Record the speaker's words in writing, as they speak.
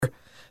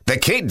The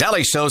Kate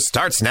Dalley Show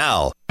starts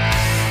now.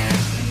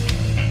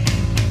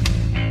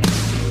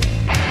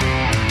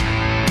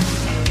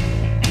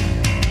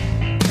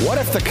 What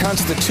if the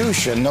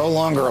Constitution no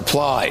longer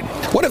applied?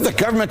 What if the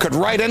government could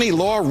write any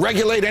law,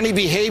 regulate any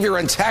behavior,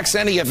 and tax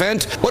any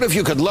event? What if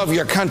you could love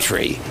your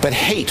country, but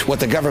hate what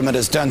the government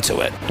has done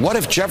to it? What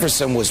if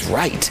Jefferson was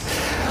right?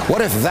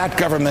 What if that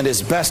government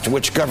is best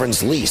which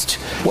governs least?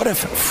 What if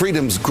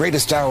freedom's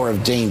greatest hour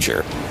of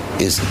danger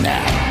is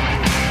now?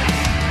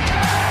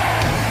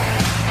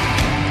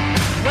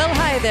 Well,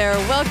 hi there.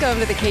 Welcome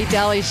to the Kate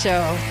Dalley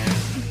Show.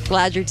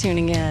 Glad you're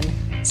tuning in.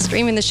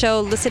 Streaming the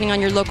show, listening on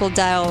your local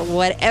dial,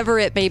 whatever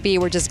it may be,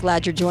 we're just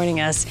glad you're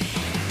joining us.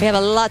 We have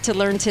a lot to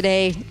learn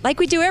today, like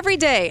we do every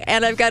day.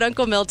 And I've got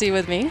Uncle Milty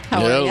with me.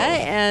 How are you?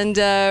 And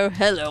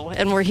hello.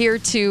 And we're here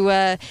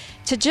to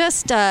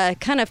just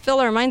kind of fill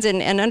our minds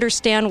and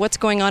understand what's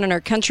going on in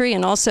our country,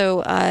 and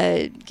also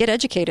get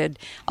educated.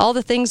 All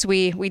the things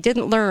we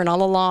didn't learn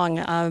all along.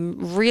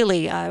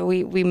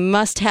 We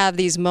must have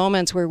these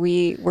moments where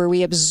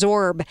we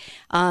absorb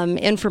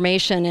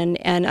information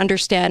and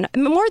understand,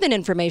 more than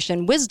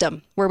information,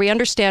 wisdom, where we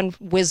understand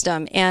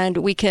wisdom, and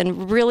we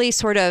can really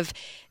sort of,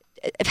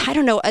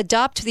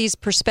 adopt these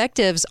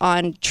perspectives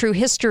on true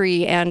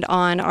history and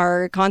on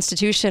our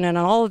Constitution and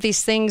on all of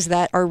these things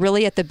that are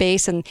really at the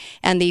base and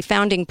the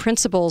founding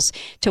principles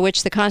to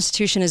which the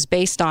Constitution is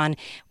based on.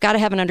 Got to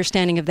have an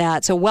understanding of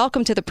that. So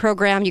welcome to the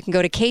program. You can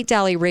go to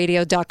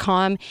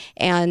katedalleyradio.com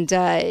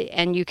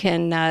and you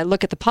can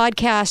look at the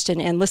podcast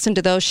and listen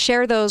to those,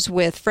 share those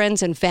with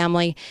friends and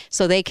family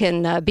so they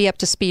can be up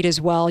to speed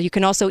as well. You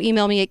can also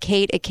email me at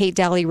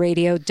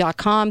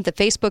katedalleyradio.com. The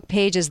Facebook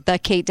page is The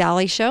Kate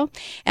Dalley Show.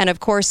 And of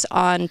course,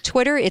 on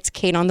Twitter, it's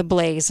Kate on the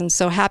Blaze. And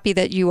so happy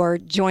that you are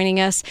joining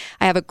us.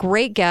 I have a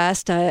great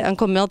guest,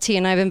 Uncle Milty,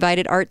 and I've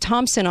invited Art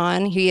Thompson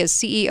on. He is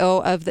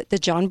CEO of the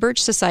John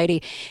Birch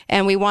Society.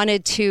 And we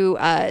wanted to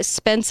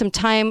spend some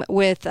time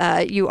with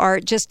you,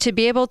 Art, just to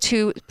be able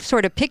to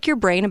sort of pick your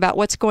brain about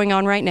what's going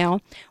on right now,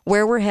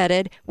 where we're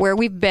headed, where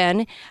we've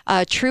been,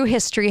 true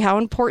history, how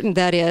important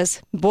that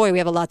is. Boy, we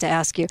have a lot to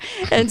ask you.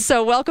 And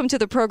so welcome to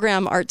the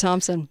program, Art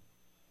Thompson.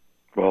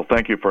 Well,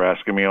 thank you for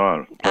asking me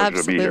on.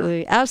 Pleasure to be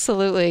here.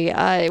 Absolutely.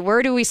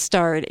 Where do we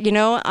start?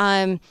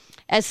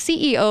 As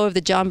CEO of the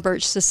John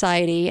Birch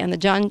Society, and the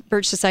John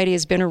Birch Society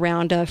has been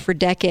around for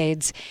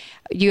decades,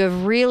 you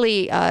have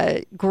really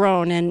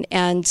grown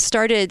and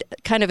started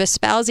kind of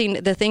espousing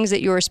the things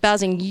that you were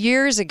espousing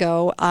years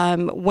ago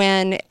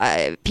when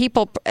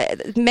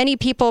many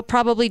people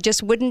probably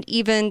just couldn't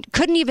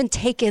even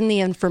take in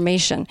the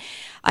information,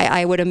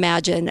 I would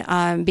imagine,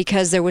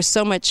 because there was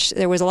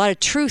a lot of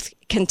truth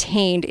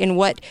contained in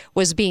what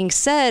was being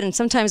said, and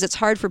sometimes it's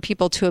hard for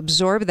people to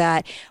absorb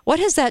that. What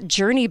has that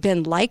journey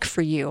been like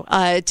for you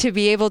to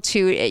be able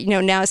to,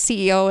 now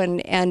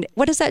CEO, and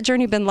what has that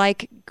journey been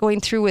like going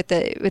through with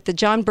the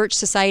John Birch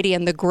Society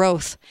and the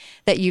growth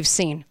that you've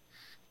seen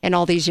in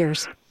all these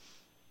years?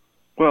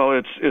 Well,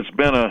 it's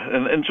been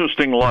an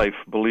interesting life,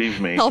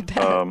 believe me. I'll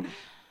bet.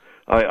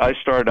 I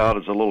started out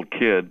as a little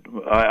kid.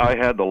 I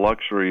had the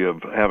luxury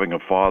of having a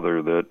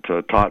father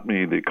that taught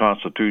me the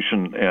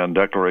Constitution and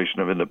Declaration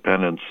of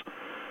Independence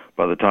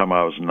by the time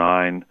I was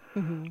 9.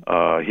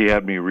 Mm-hmm. He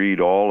had me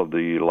read all of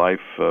the life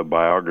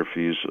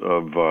biographies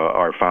of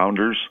our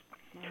founders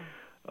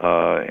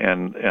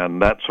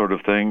and that sort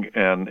of thing,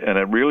 and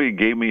it really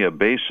gave me a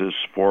basis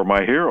for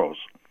my heroes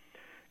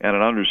and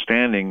an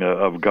understanding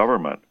of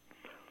government.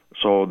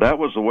 So that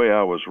was the way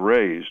I was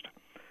raised.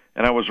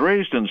 And I was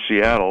raised in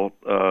Seattle,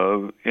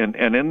 and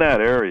in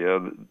that area,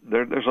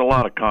 there's a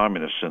lot of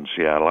communists in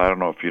Seattle. I don't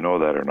know if you know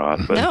that or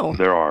not, but No.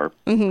 There are.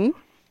 Mm-hmm.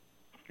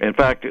 In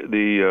fact,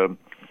 the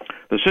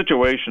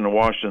situation in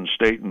Washington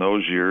State in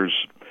those years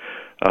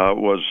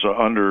was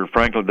under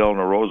Franklin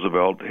Delano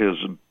Roosevelt. His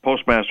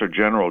Postmaster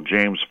General,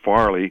 James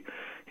Farley,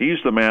 he's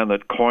the man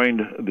that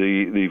coined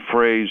the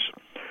phrase,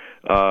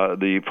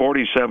 the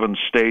 47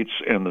 states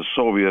and the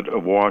Soviet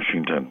of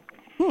Washington.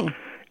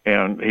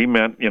 And he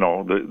meant,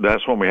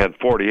 that's when we had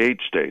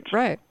 48 states.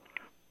 Right.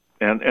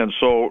 And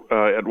so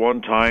at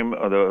one time,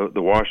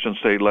 the Washington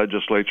State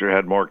Legislature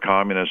had more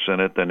communists in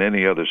it than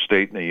any other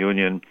state in the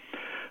Union,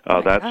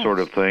 that sort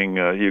of thing.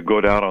 You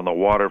go down on the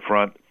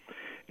waterfront,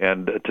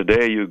 and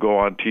today you go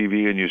on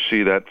TV and you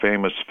see that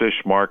famous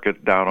fish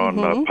market down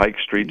on Pike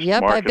Street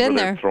Yep, Market I've been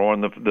where there. they're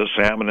throwing the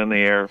salmon in the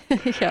air.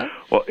 Yeah.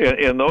 Well,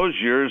 in those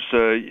years,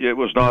 it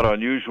was not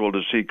unusual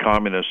to see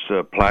communist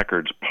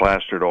placards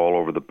plastered all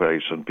over the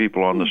place and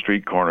people on the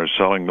street corners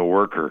selling the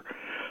worker,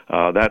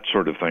 that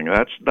sort of thing.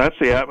 That's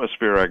the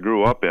atmosphere I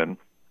grew up in.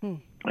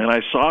 And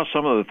I saw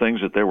some of the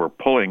things that they were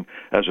pulling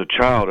as a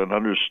child and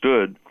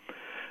understood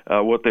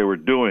what they were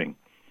doing.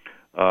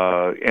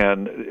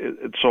 And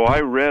so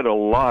I read a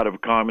lot of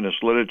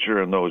communist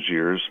literature in those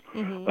years,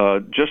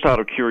 just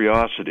out of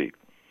curiosity.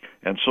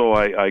 And so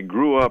I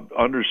grew up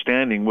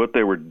understanding what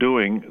they were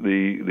doing,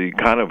 the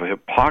kind of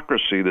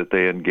hypocrisy that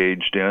they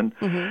engaged in,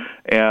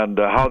 and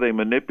how they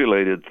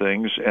manipulated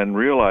things, and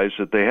realized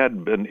that they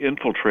had been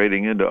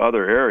infiltrating into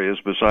other areas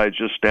besides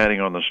just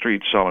standing on the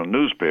street selling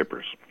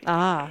newspapers.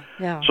 Ah,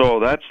 yeah. So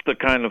that's the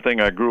kind of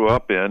thing I grew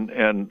up in.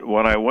 And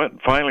when I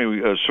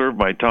finally served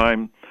my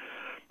time,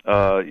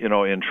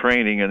 in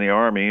training in the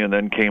Army, and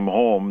then came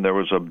home, there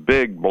was a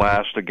big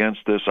blast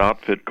against this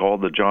outfit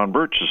called the John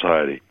Birch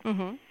Society.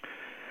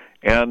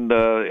 And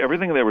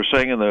everything they were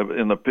saying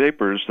in the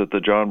papers that the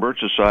John Birch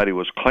Society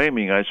was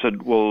claiming, I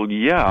said, well,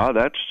 yeah,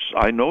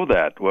 I know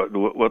that.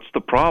 What's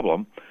the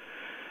problem?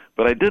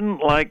 But I didn't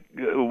like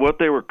what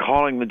they were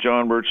calling the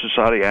John Birch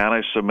Society: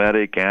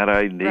 anti-Semitic,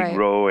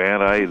 anti-Negro,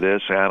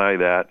 anti-this,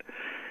 anti-that.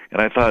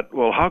 And I thought,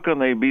 well, how can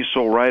they be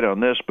so right on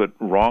this but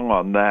wrong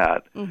on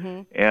that?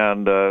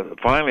 And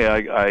finally,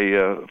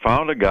 I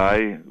found a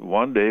guy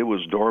one day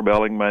was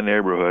doorbelling my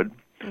neighborhood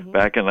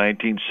back in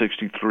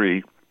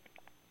 1963,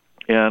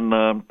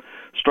 and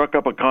struck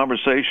up a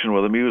conversation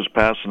with him. He was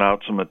passing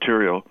out some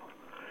material.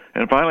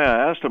 And finally,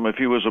 I asked him if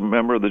he was a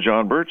member of the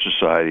John Birch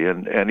Society,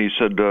 and he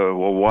said,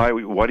 well, why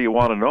do you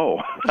want to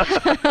know?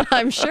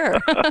 I'm sure.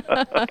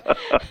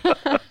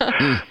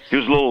 He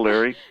was a little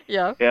leery.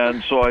 Yeah.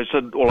 And so I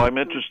said, well, I'm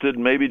interested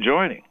in maybe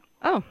joining.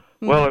 Oh.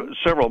 Well,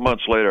 several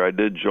months later, I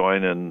did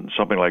join in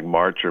something like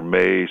March or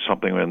May,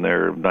 something in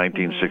there,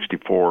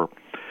 1964,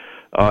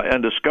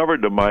 and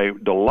discovered to my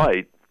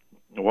delight,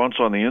 once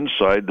on the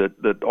inside,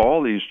 that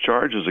all these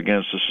charges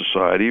against the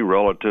society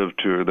relative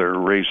to their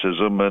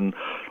racism and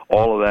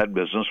all of that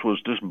business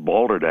was just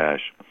balderdash,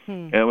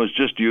 and it was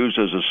just used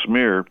as a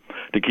smear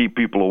to keep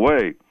people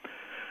away.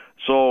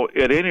 So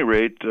at any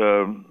rate,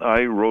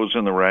 I rose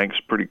in the ranks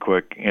pretty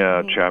quick,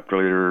 chapter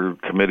leader,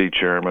 committee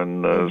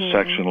chairman,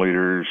 section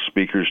leader,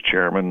 speakers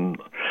chairman,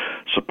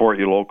 support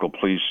your local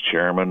police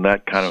chairman,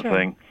 that kind of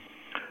thing.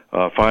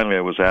 Finally,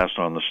 I was asked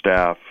on the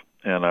staff,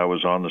 and I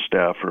was on the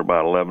staff for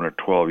about 11 or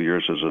 12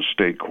 years as a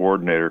state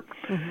coordinator,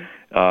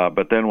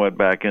 but then went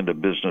back into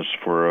business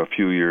for a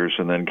few years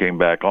and then came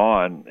back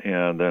on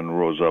and then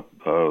rose up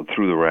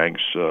through the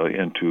ranks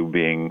into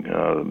being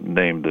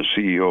named the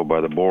CEO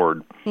by the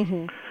board.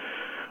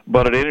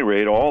 But at any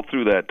rate, all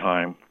through that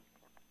time,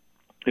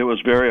 it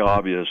was very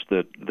obvious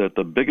that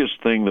the biggest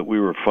thing that we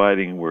were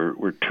fighting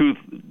were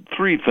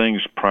three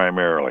things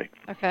primarily.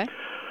 Okay.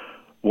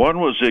 One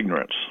was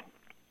ignorance.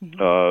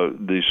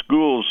 The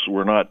schools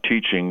were not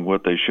teaching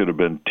what they should have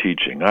been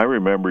teaching. I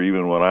remember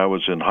even when I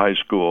was in high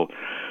school,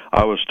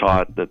 I was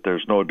taught that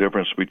there's no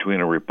difference between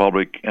a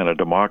republic and a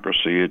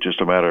democracy. It's just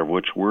a matter of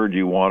which word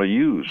you want to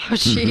use. Oh,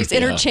 jeez,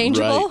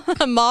 interchangeable?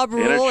 A mob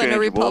rule and a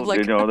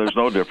republic. There's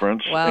no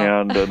difference.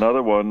 Wow. And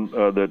another one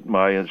that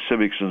my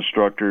civics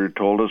instructor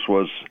told us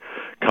was,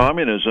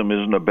 communism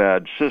isn't a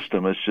bad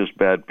system, it's just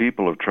bad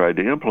people have tried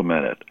to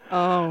implement it.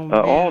 Oh, man.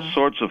 All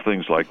sorts of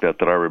things like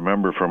that I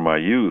remember from my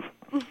youth.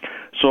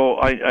 So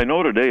I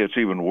know today it's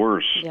even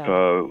worse. Yeah.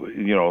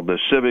 The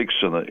civics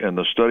and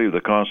the study of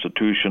the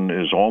Constitution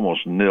is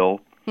almost nil.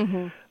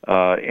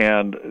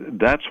 And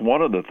that's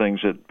one of the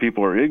things that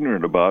people are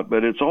ignorant about,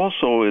 but it's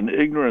also an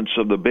ignorance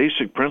of the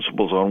basic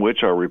principles on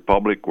which our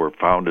republic were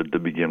founded to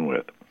begin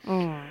with.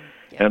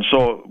 And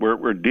so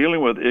we're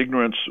dealing with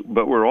ignorance,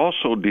 but we're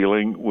also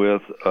dealing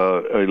with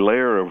a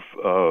layer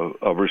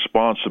of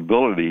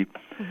responsibility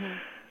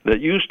that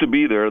used to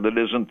be there that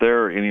isn't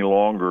there any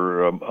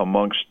longer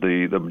amongst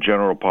the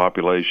general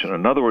population.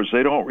 In other words,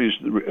 they don't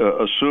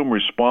assume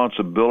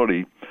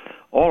responsibility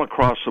all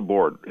across the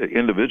board,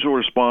 individual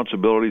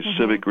responsibility,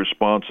 civic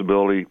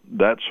responsibility,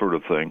 that sort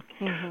of thing.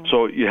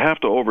 So you have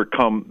to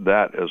overcome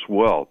that as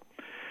well.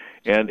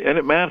 And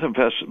it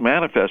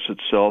manifests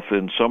itself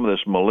in some of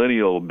this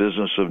millennial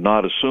business of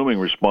not assuming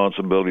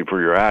responsibility for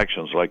your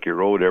actions, like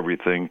you're owed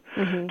everything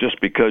just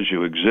because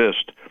you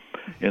exist,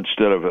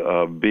 instead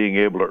of being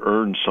able to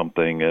earn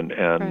something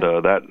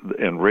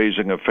and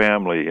raising a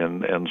family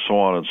and so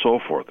on and so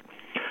forth.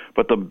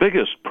 But the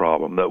biggest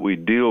problem that we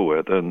deal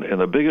with, and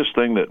the biggest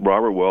thing that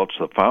Robert Welch,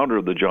 the founder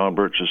of the John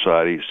Birch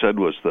Society, said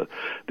was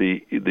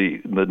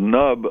the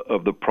nub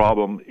of the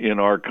problem in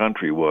our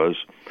country was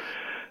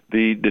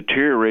the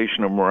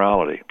deterioration of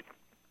morality.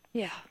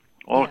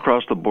 All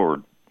across the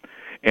board.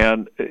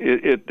 And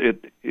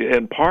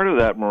and part of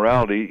that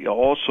morality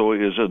also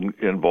is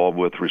involved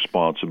with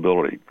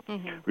responsibility.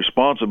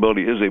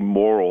 Responsibility is a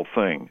moral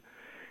thing,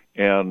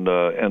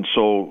 and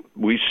so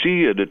we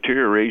see a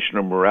deterioration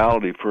of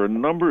morality for a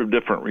number of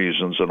different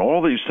reasons, and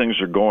all these things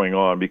are going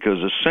on because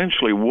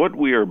essentially what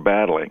we are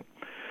battling,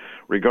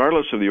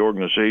 regardless of the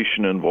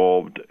organization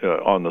involved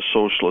on the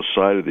socialist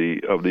side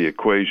of the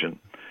equation,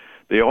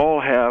 they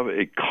all have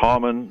a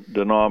common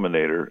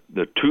denominator: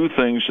 the two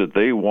things that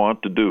they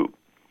want to do.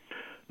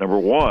 Number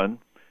one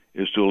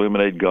is to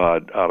eliminate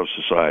God out of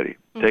society.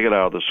 Take it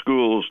out of the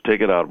schools,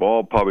 take it out of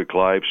all public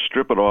life,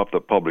 strip it off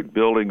the public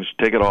buildings,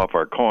 take it off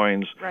our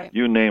coins,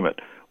 you name it.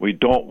 We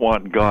don't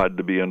want God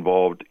to be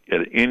involved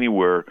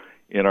anywhere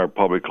in our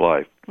public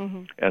life.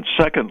 And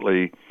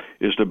secondly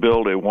is to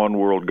build a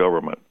one-world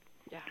government.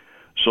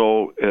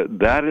 So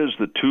that is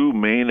the two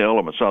main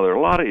elements. Now, there are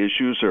a lot of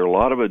issues, there are a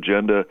lot of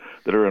agenda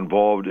that are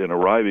involved in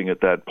arriving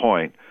at that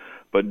point.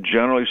 But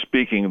generally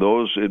speaking,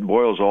 it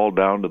boils all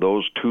down to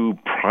those two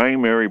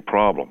primary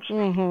problems,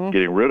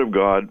 getting rid of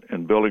God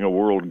and building a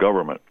world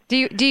government.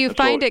 Do you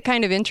find it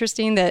kind of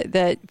interesting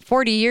that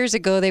 40 years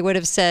ago they would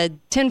have said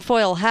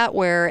tinfoil hat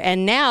wear,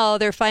 and now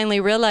they're finally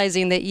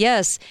realizing that,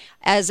 yes,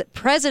 as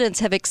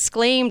presidents have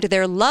exclaimed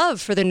their love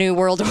for the New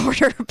World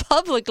Order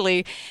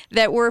publicly,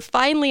 that we're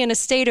finally in a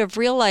state of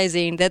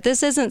realizing that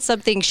this isn't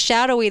something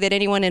shadowy that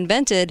anyone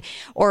invented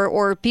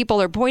or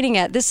people are pointing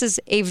at. This is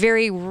a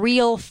very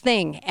real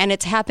thing, and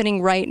it's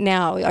happening right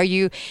now.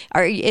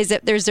 Is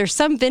there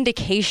some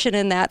vindication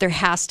in that? There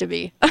has to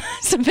be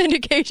some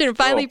vindication.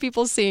 Finally,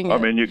 people seeing it. I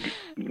mean, you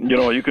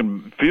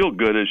can feel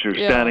good as you're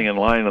standing in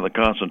line in the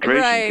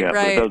concentration camp,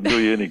 but it doesn't do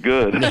you any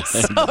good.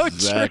 So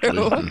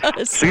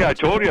true. See, I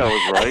told you I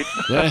was right.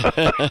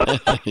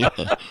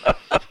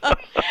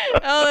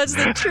 Oh, that's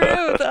the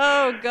truth.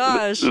 Oh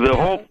gosh. The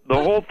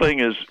whole thing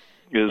is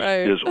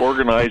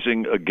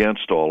organizing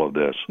against all of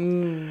this,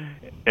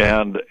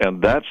 and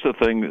that's the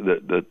thing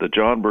that the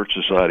John Birch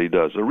Society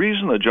does. The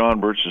reason the John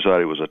Birch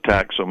Society was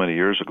attacked so many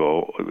years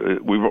ago,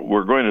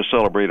 we're going to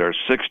celebrate our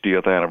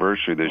 60th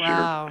anniversary this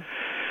year,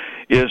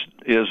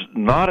 is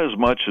not as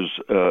much as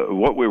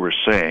what we were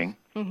saying,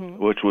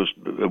 which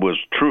was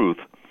truth,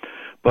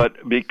 but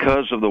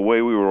because of the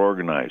way we were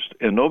organized.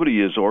 And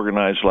nobody is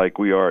organized like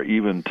we are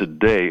even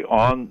today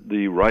on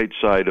the right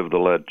side of the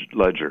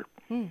ledger.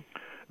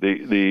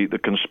 The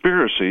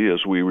conspiracy,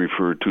 as we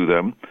refer to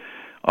them,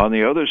 on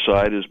the other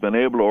side has been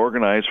able to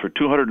organize for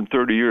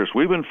 230 years.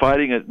 We've been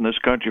fighting it in this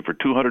country for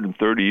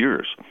 230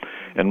 years,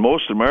 and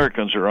most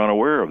Americans are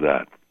unaware of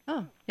that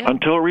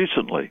until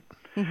recently.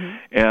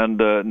 And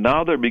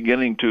now they're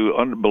beginning to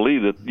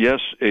believe that, yes,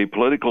 a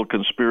political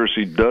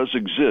conspiracy does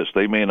exist.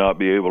 They may not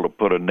be able to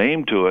put a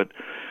name to it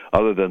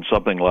other than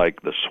something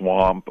like the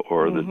swamp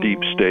or the deep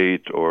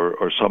state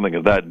or something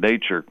of that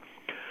nature.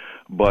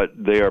 But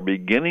they are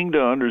beginning to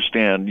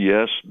understand,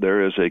 yes,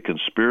 there is a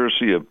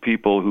conspiracy of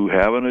people who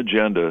have an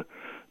agenda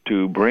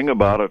to bring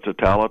about a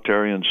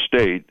totalitarian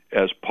state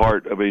as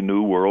part of a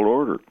new world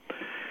order.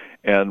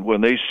 And when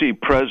they see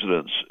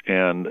presidents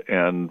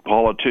and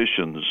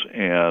politicians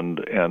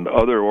and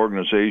other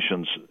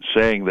organizations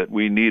saying that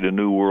we need a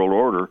new world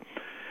order,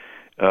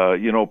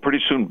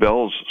 pretty soon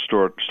bells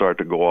start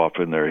to go off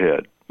in their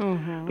head.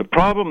 The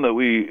problem that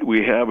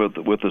we have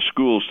with the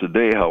schools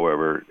today,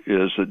 however,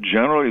 is that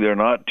generally they're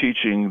not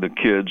teaching the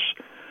kids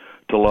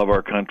to love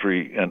our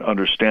country and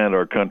understand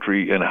our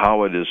country and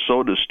how it is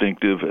so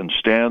distinctive and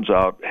stands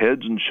out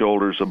heads and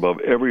shoulders above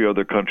every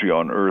other country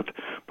on earth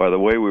by the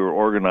way we were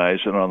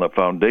organized and on the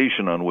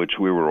foundation on which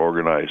we were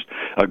organized.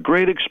 A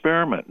great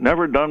experiment,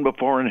 never done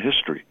before in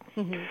history.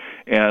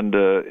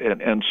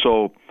 And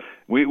so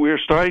we're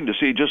starting to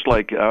see, just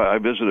like I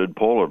visited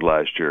Poland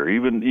last year,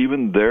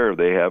 even there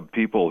they have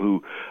people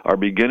who are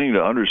beginning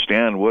to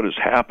understand what has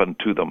happened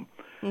to them.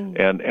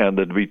 And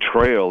the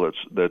betrayal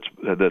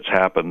that's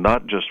happened,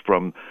 not just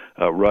from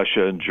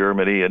Russia and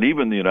Germany and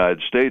even the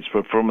United States,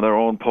 but from their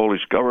own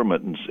Polish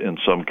government in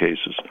some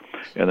cases,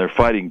 and they're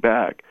fighting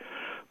back.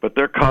 But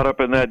they're caught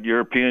up in that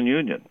European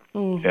Union,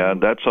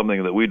 and that's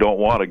something that we don't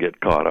want to get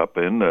caught up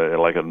in,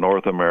 like a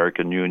North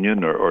American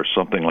Union or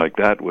something like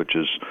that, which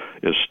is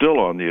still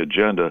on the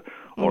agenda.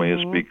 Only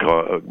it's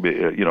because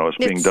it's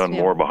being done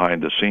more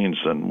behind the scenes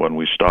than when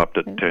we stopped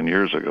it 10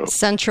 years ago.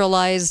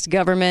 Centralized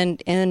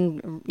government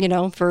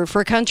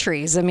for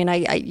countries. I mean,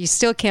 you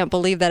still can't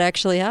believe that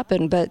actually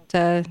happened, but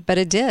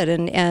it did,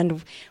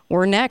 and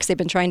we're next. They've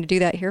been trying to do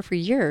that here for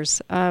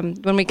years. They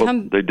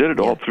did it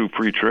all through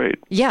free trade.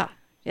 Yeah,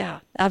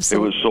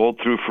 absolutely. It was sold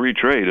through free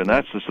trade, and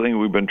that's the thing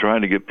we've been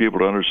trying to get people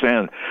to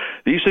understand.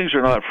 These things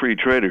are not free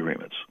trade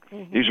agreements.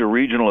 These are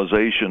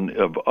regionalization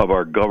of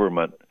our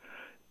government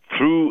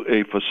through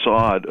a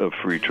facade of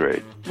free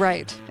trade.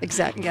 Right,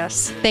 exactly,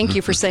 yes. Thank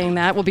you for saying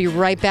that. We'll be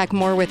right back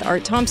more with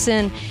Art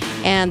Thompson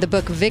and the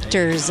book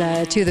Victors.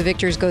 To the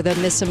Victors Go the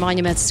Myths and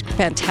Monuments.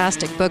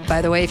 Fantastic book,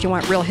 by the way, if you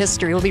want real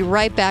history. We'll be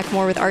right back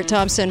more with Art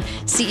Thompson,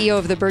 CEO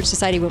of the Birch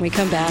Society, when we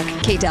come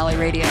back. Kate Dalley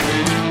Radio.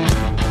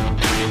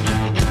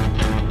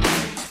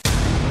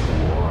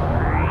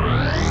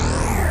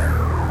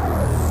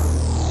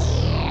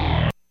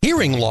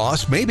 Hearing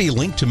loss may be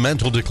linked to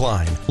mental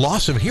decline.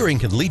 Loss of hearing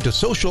can lead to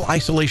social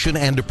isolation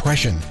and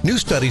depression. New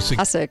studies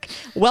suggest...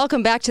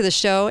 Welcome back to the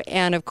show.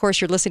 And of course,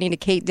 you're listening to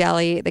Kate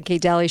Dalley, the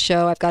Kate Dalley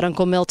Show. I've got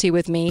Uncle Milty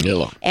with me.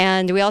 Hello.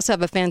 And we also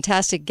have a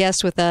fantastic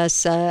guest with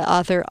us,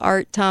 author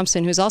Art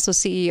Thompson, who's also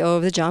CEO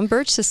of the John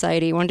Birch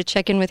Society. Wanted to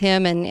check in with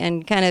him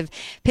and kind of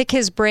pick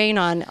his brain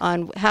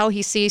on how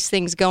he sees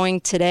things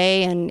going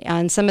today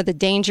and some of the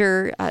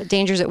dangers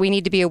that we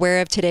need to be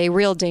aware of today,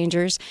 real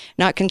dangers,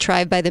 not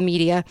contrived by the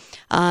media.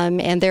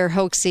 and their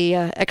hoaxy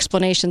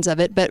explanations of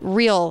it, but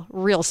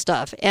real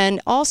stuff.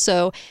 And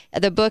also,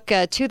 the book,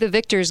 To the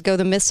Victors Go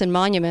the Myths and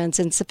Monuments.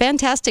 And it's a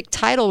fantastic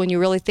title when you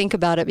really think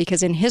about it,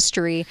 because in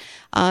history,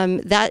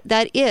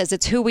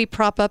 it's who we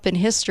prop up in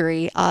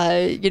history.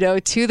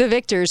 To the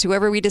victors,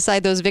 whoever we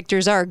decide those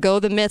victors are, go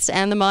the myths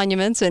and the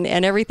monuments and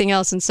everything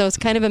else. And so it's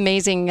kind of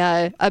amazing,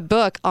 a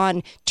book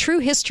on true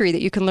history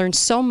that you can learn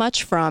so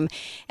much from,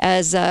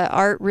 as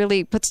Art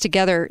really puts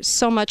together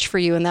so much for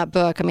you in that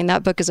book. I mean,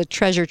 that book is a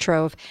treasure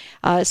trove.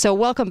 So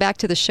welcome back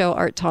to the show,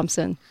 Art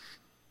Thompson.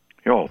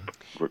 Yo,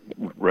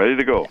 ready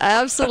to go.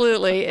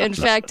 Absolutely. In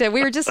fact,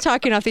 we were just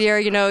talking off the air.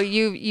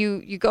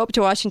 You go up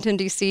to Washington,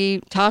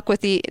 D.C., talk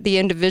with the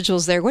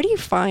individuals there. What do you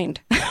find?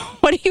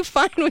 What do you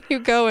find when you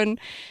go and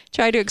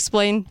try to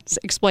explain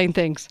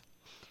things?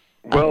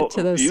 Well,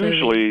 to those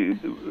usually,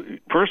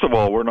 first of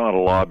all, we're not a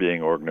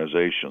lobbying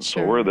organization,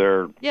 so we're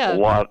there a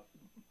lot,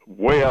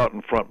 way out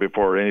in front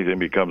before anything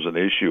becomes an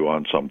issue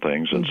on some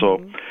things. And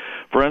so,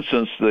 for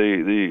instance,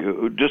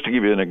 just to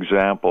give you an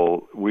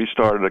example, we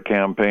started a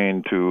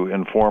campaign to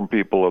inform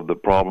people of the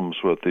problems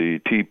with the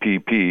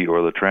TPP,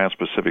 or the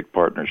Trans-Pacific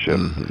Partnership,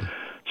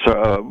 so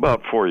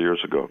about 4 years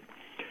ago.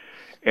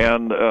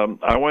 And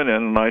I went in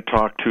and I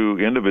talked to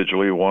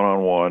individually,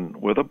 one-on-one,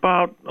 with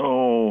about, it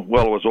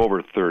was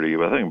over 30,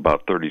 I think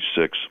about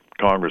 36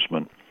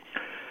 congressmen.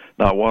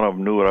 Not one of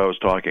them knew what I was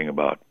talking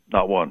about.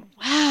 Not one.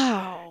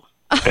 Wow.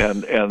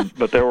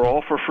 But they were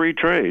all for free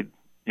trade,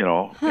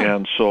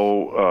 And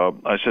so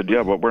I said,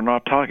 yeah, but we're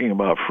not talking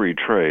about free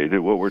trade.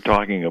 What we're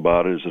talking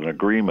about is an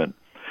agreement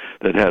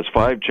that has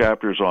 5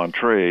 chapters on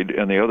trade,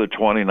 and the other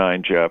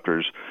 29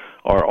 chapters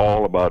are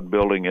all about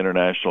building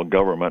international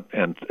government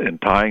and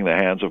tying the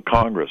hands of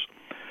Congress.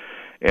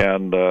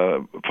 And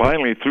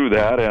finally, through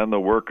that and the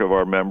work of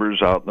our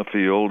members out in the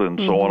field and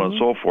so on and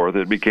so forth,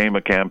 it became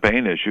a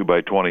campaign issue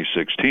by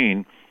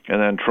 2016,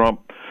 and then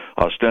Trump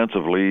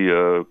ostensibly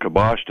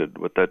kiboshed it,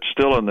 but it's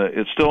still in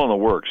the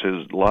works.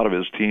 A lot of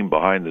his team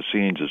behind the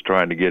scenes is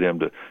trying to get him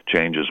to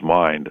change his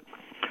mind.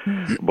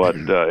 But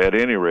at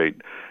any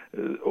rate,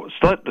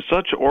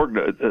 such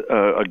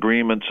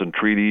agreements and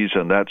treaties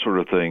and that sort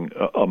of thing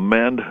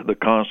amend the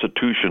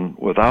Constitution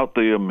without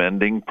the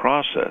amending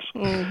process.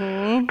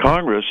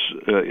 Congress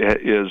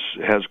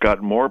has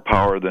got more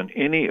power than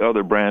any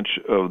other branch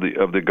of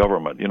the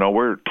government.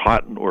 We're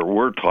taught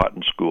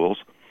in schools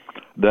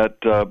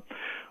that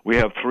we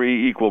have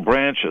 3 equal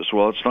branches.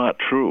 Well, it's not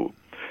true.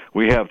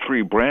 We have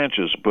 3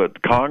 branches,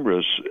 but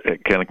Congress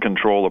can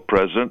control the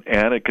president,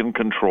 and it can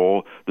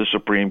control the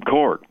Supreme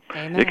Court.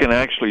 Amen. It can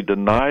actually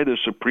deny the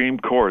Supreme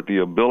Court the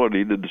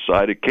ability to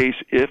decide a case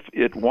if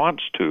it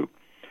wants to.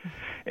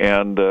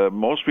 And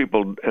most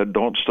people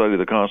don't study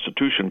the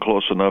Constitution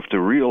close enough to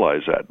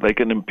realize that. They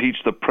can impeach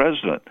the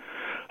president,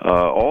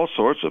 all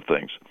sorts of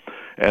things.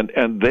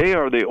 And they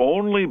are the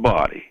only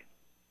body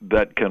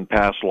that can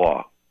pass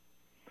law.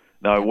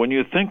 Now, when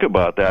you think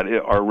about that,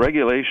 are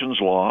regulations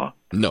law?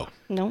 No.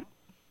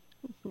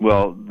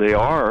 Well, they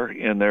are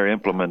in their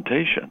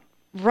implementation.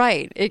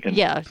 Right.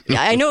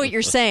 I know what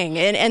you're saying,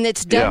 and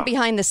it's done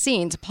behind the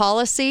scenes.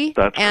 Policy.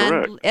 That's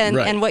correct.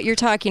 And what you're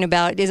talking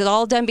about is it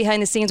all done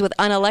behind the scenes with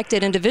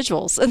unelected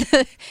individuals.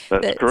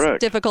 That's correct.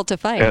 Difficult to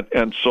fight.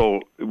 And so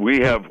we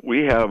have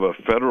a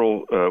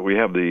federal. We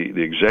have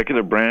the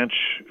executive branch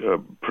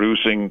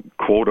producing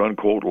quote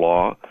unquote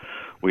law.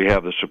 We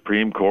have the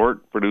Supreme Court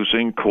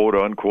producing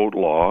quote-unquote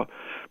law,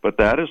 but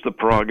that is the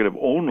prerogative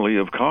only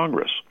of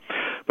Congress.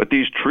 But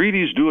these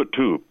treaties do it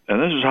too,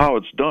 and this is how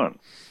it's done.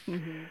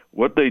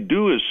 What they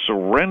do is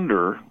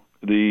surrender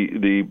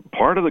the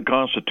part of the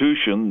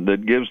Constitution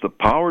that gives the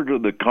power to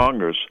the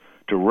Congress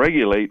to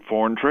regulate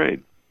foreign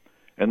trade.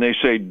 And they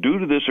say, due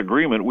to this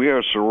agreement, we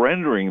are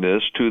surrendering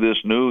this to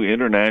this new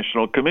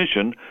international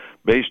commission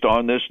based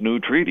on this new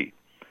treaty.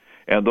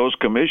 And those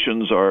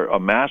commissions are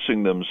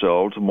amassing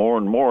themselves more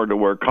and more to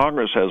where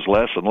Congress has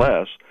less and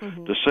less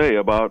to say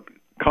about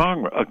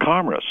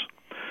commerce.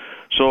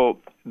 So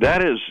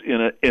that is,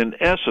 in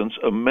essence,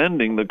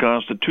 amending the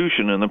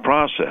Constitution in the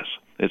process.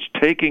 It's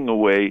taking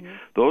away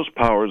those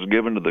powers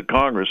given to the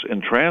Congress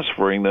and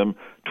transferring them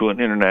to an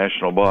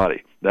international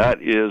body.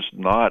 That is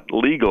not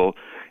legal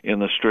in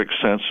the strict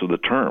sense of the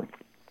term.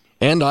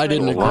 And I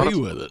didn't agree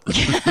with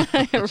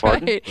it.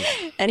 Right.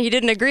 And he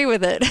didn't agree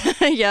with it.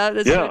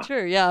 That's very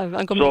true. Yeah,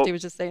 Uncle Milty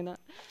was just saying that.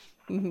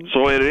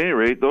 So at any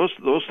rate, those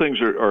things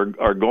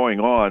are going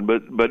on.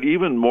 But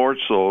even more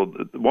so,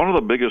 one of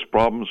the biggest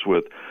problems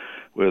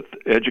with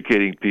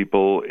educating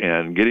people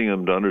and getting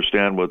them to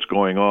understand what's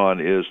going on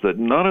is that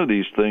none of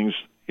these things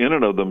in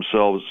and of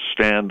themselves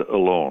stand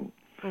alone.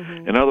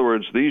 In other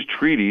words, these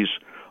treaties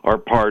are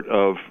part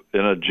of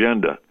an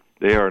agenda.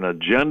 They are an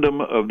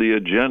agendum of the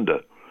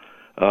agenda.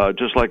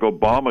 Just like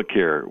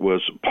Obamacare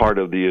was part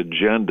of the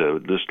agenda,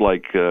 just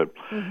like trying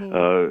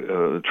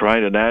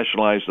to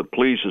nationalize the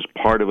police is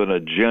part of an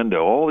agenda.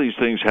 All these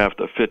things have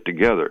to fit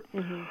together.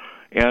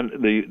 And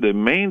the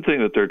main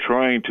thing that they're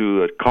trying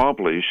to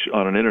accomplish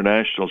on an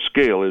international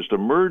scale is to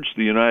merge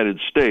the United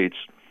States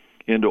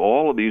into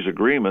all of these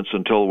agreements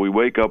until we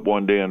wake up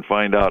one day and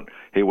find out,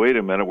 hey, wait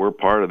a minute, we're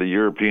part of the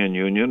European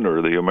Union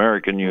or the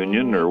American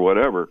Union or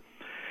whatever.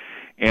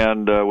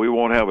 And we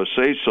won't have a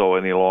say-so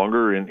any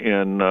longer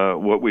in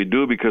what we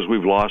do because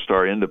we've lost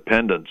our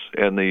independence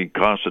and the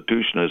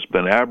Constitution has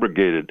been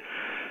abrogated.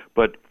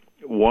 But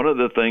one of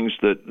the things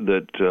that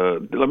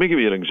let me give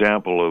you an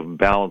example of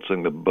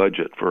balancing the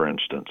budget, for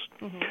instance.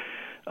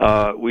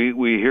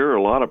 We hear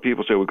a lot of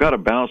people say, we've got to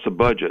balance the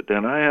budget,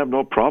 and I have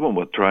no problem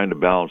with trying to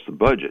balance the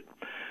budget.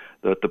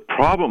 That the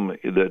problem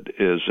that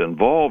is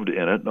involved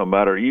in it, no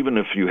matter even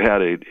if you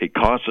had a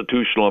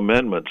constitutional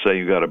amendment saying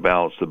you got to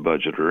balance the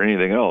budget or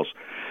anything else,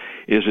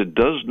 is it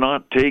does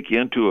not take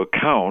into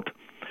account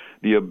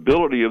the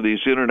ability of these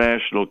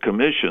international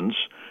commissions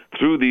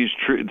through these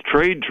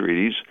trade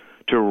treaties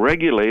to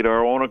regulate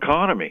our own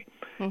economy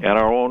and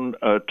our own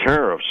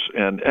tariffs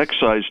and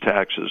excise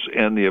taxes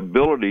and the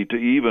ability to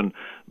even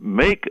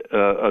make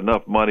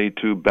enough money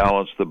to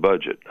balance the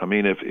budget. I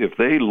mean, if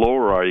they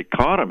lower our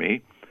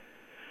economy,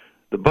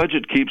 the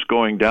budget keeps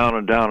going down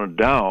and down and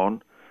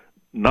down,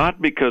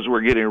 not because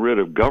we're getting rid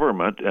of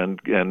government and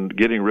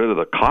getting rid of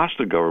the cost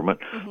of government,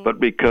 but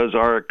because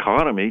our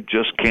economy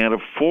just can't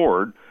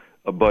afford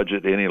a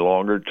budget any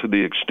longer to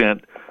the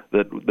extent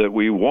that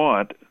we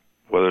want,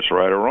 whether it's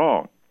right or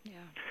wrong. Yeah.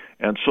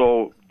 And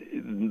so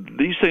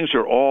these things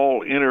are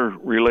all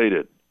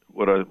interrelated,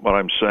 what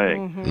I'm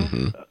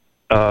saying.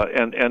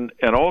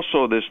 And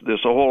also this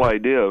whole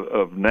idea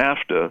of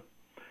NAFTA,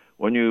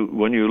 when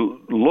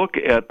you look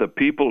at the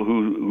people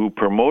who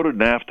promoted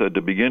NAFTA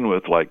to begin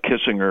with, like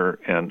Kissinger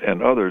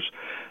and others,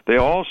 they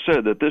all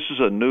said that this is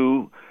a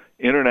new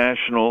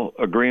international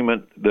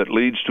agreement that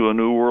leads to a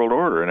new world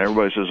order, and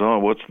everybody says, "Oh,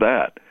 what's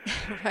that?"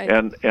 Right.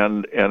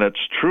 And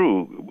it's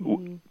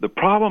true. The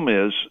problem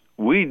is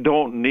we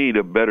don't need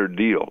a better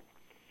deal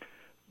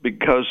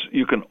because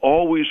you can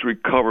always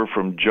recover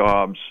from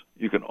jobs.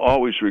 You can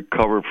always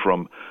recover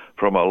from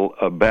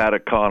a bad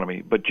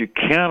economy, but you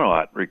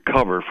cannot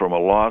recover from a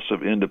loss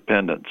of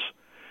independence.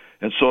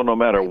 And so no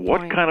matter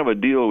what kind of a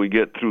deal we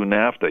get through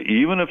NAFTA,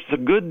 even if it's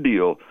a good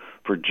deal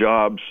for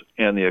jobs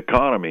and the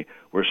economy,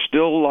 we're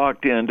still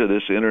locked into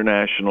this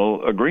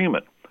international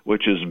agreement,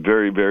 which is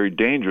very, very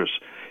dangerous.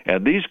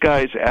 And these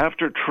guys,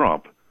 after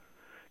Trump,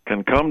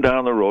 can come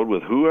down the road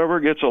with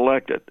whoever gets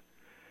elected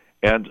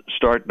and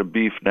start to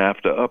beef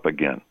NAFTA up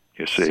again,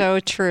 you see. So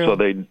true.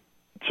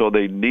 So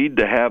they need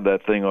to have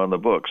that thing on the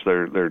books.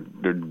 They're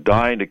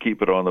dying to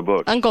keep it on the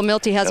books. Uncle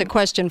Milty has a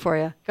question for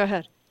you. Go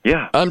ahead.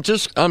 Yeah.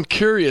 I'm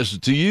curious.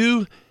 Do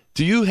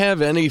you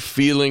have any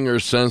feeling or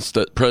sense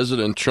that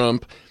President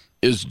Trump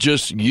is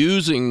just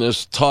using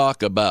this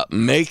talk about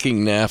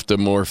making NAFTA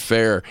more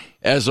fair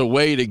as a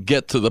way to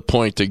get to the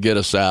point to get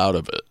us out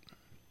of it?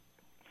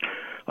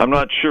 I'm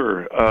not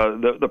sure.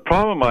 The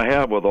problem I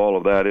have with all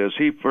of that is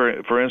he,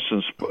 for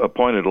instance,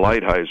 appointed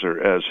Lighthizer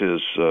as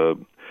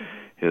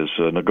his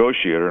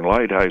negotiator, and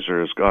Lighthizer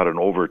has got an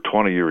over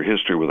 20-year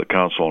history with the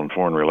Council on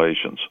Foreign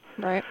Relations,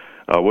 right?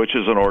 Which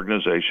is an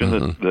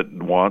organization that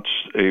wants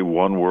a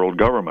one-world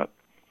government.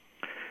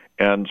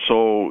 And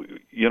so,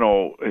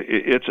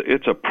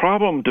 it's a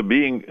problem to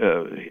being...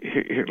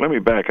 Here, let me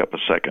back up a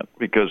second,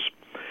 because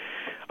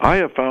I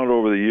have found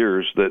over the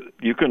years that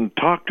you can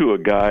talk to a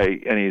guy,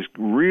 and he's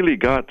really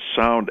got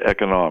sound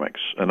economics.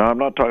 And I'm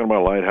not talking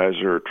about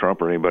Lighthizer or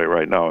Trump or anybody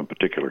right now in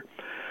particular.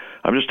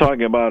 I'm just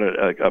talking about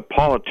a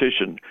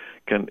politician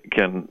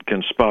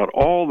can spout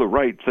all the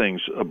right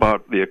things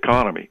about the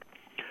economy.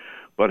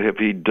 But if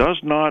he does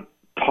not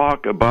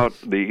talk about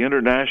the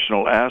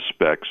international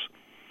aspects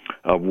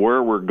of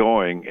where we're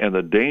going and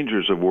the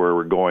dangers of where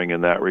we're going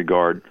in that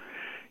regard,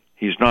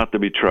 he's not to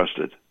be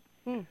trusted.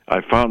 I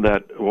found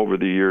that over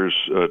the years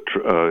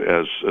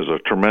as a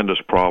tremendous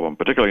problem,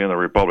 particularly in the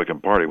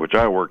Republican Party, which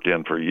I worked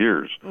in for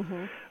years.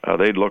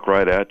 They'd look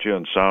right at you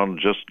and sound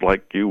just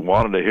like you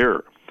wanted to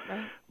hear.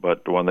 Right.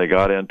 But when they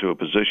got into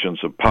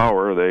positions of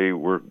power, they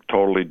were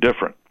totally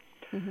different.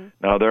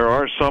 Now, there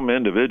are some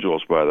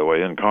individuals, by the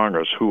way, in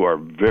Congress who are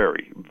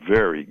very,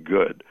 very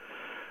good.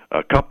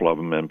 A couple of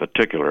them in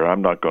particular.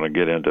 I'm not going to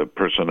get into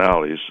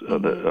personalities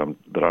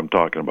that I'm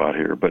talking about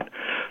here, but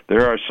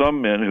there are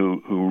some men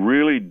who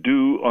really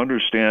do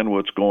understand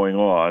what's going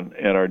on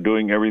and are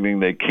doing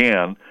everything they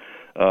can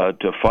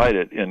to fight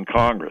it in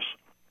Congress.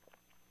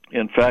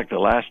 In fact, the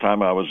last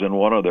time I was in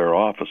one of their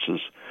offices,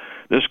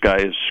 this guy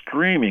is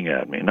screaming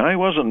at me. Now, he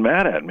wasn't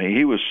mad at me.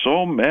 He was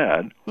so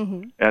mad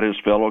at his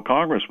fellow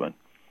congressman.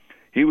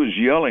 He was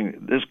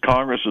yelling, this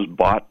Congress is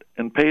bought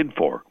and paid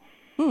for.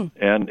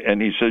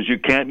 And he says, you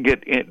can't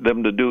get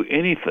them to do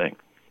anything.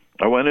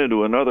 I went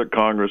into another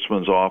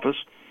congressman's office,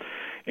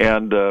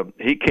 and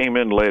he came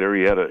in later.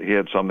 He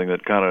had something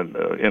that kind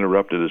of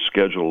interrupted his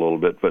schedule a little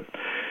bit. But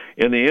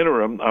in the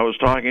interim, I was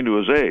talking to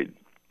his aide,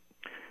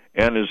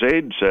 and his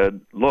aide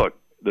said, look,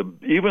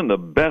 even the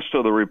best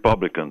of the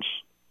Republicans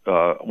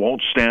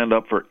won't stand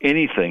up for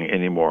anything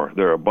anymore.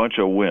 They're a bunch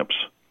of wimps.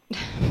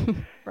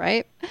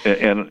 Right.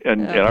 And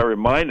I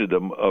reminded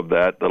them of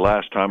that the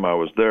last time I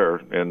was there,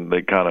 and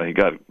he got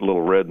a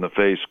little red in the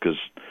face because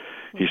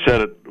He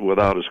said it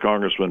without his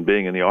congressman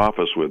being in the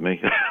office with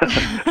me,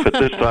 but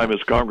this time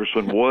his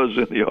congressman was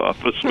in the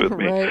office with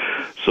me. Right.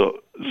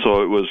 So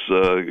it was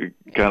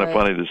kind of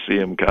funny to see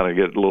him kind of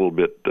get a little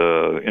bit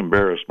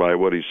embarrassed by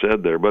what he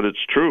said there. But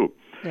it's true.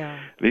 Yeah.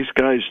 These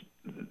guys,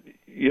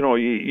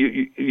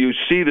 you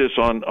see this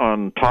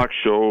on talk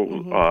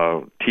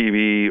show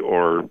TV,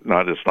 or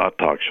not. It's not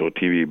talk show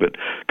TV, but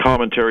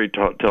commentary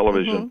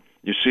television.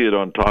 You see it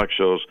on talk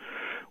shows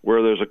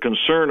where there's a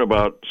concern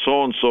about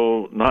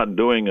so-and-so not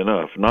doing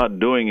enough, not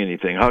doing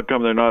anything. How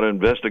come they're not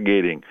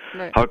investigating?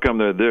 Right. How come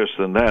they're this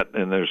and that,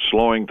 and they're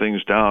slowing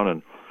things down?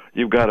 And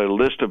you've got a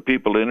list of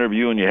people to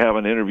interview, and you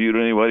haven't interviewed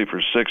anybody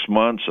for 6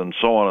 months, and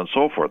so on and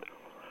so forth.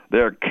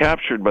 They're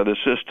captured by the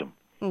system.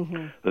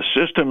 The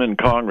system in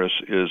Congress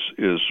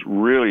is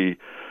really,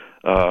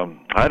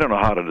 I don't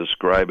know how to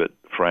describe it,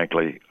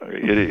 frankly.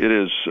 It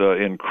is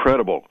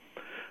incredible.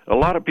 A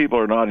lot of people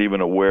are not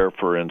even aware,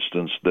 for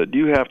instance, that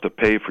you have to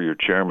pay for your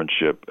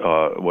chairmanship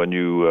when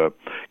you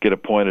get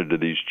appointed to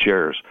these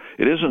chairs.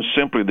 It isn't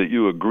simply that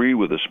you agree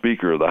with the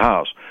Speaker of the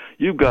House.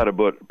 You've got to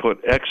put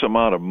X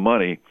amount of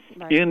money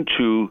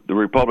into the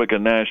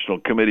Republican National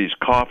Committee's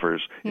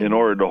coffers in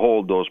order to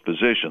hold those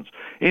positions,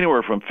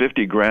 anywhere from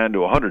 $50,000 to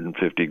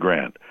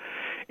 $150,000.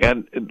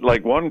 And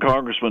like one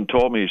congressman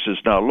told me, he says,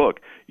 "Now look,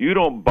 you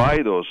don't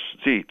buy those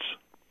seats,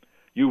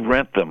 you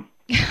rent them."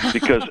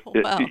 Because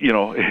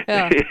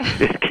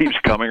it keeps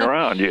coming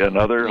around.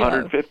 Another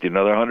 150,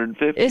 another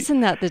 150.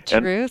 Isn't that the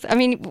truth? I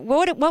mean,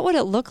 what would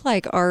it look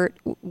like, Art,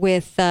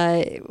 with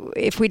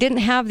if we didn't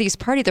have these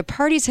parties? The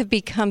parties have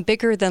become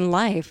bigger than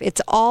life.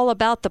 It's all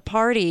about the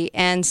party,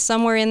 and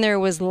somewhere in there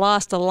was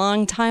lost a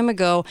long time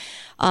ago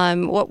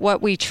what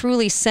we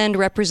truly send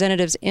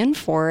representatives in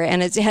for,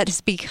 and it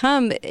has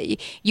become,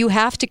 you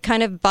have to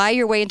kind of buy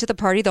your way into the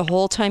party the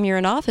whole time you're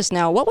in office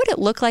now. What would it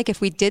look like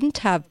if we didn't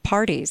have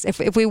parties,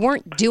 if we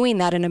weren't doing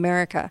that in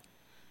America?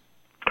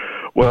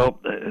 Well,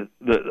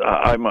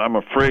 I'm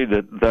afraid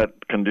that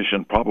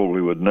condition probably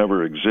would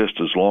never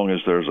exist as long as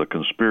there's a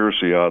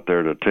conspiracy out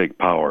there to take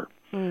power,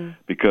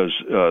 because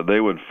they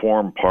would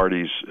form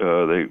parties,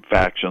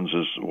 factions,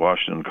 as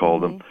Washington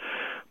called them.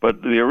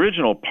 But the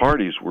original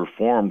parties were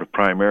formed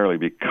primarily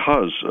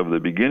because of the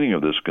beginning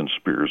of this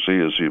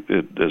conspiracy,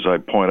 as I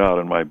point out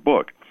in my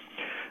book,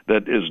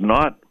 that is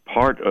not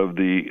part of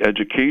the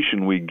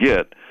education we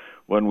get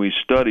when we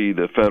study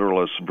the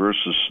Federalists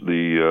versus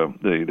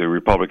the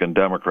Republican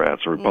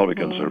Democrats. The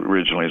Republicans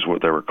originally is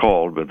what they were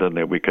called, but then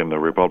they became the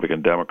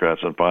Republican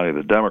Democrats and finally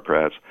the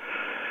Democrats.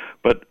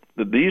 But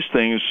these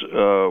things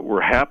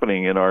were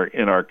happening in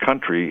our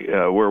country,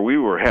 where we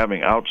were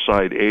having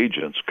outside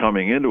agents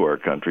coming into our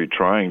country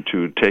trying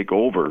to take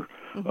over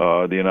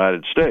the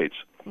United States.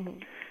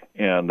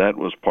 And that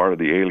was part of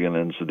the Alien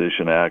and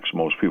Sedition Acts.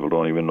 Most people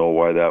don't even know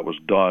why that was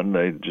done.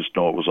 They just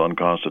know it was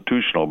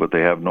unconstitutional, but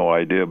they have no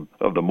idea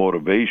of the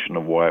motivation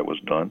of why it was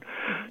done.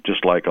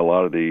 Just like a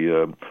lot of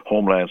the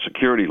Homeland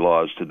Security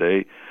laws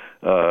today,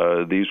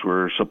 these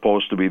were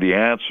supposed to be the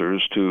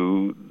answers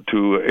to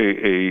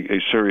a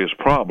serious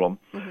problem,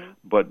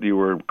 but you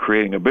were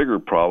creating a bigger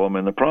problem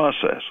in the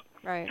process.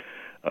 Right.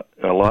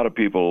 A lot of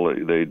people,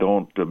 they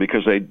don't,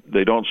 because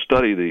they don't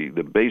study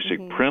the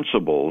basic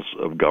principles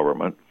of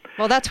government.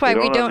 Well, that's why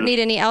we don't need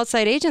any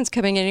outside agents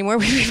coming in anymore.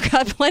 We've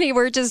got plenty.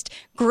 We're just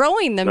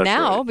growing them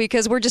now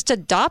because we're just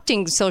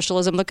adopting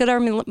socialism. Look at our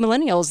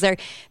millennials.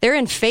 They're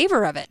in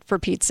favor of it, for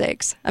Pete's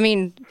sakes. I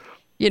mean,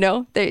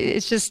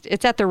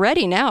 it's at the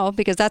ready now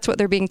because that's what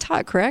they're being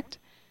taught, correct?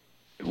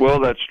 Well,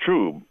 that's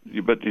true.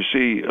 But you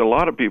see, a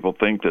lot of people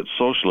think that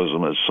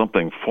socialism is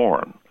something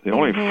foreign. The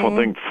only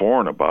thing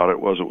foreign about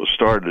it was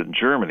started in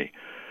Germany.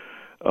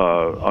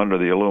 Under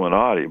the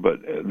Illuminati, but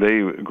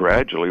they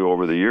gradually,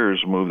 over the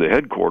years, moved the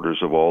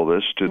headquarters of all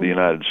this to the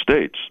United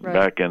States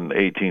back in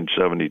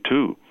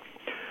 1872.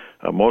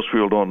 Most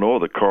people don't know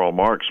that Karl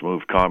Marx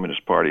moved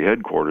Communist Party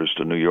headquarters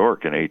to New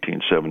York in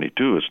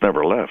 1872. It's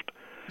never left.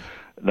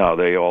 Now,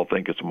 they all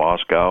think it's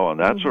Moscow and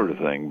that sort of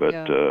thing, but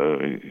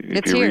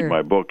if you read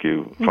my book,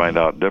 you find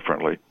out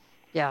differently.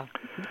 Yeah,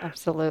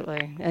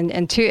 absolutely.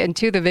 And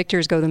to the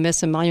victors go the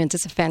myths and monuments.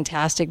 It's a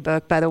fantastic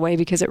book, by the way,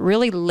 because it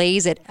really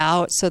lays it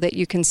out so that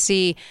you can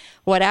see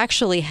what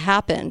actually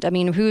happened. I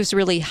mean, who's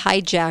really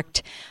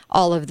hijacked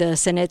all of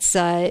this, and it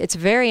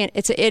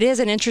is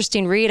an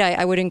interesting read.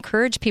 I would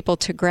encourage people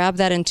to grab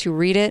that and to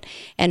read it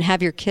and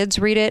have your kids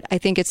read it. I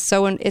think it's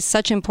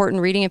such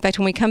important reading. In fact,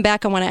 when we come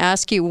back, I want to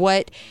ask you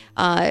what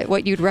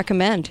you'd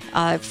recommend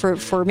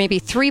for maybe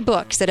 3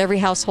 books that every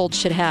household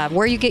should have,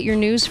 where you get your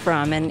news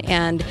from,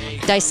 and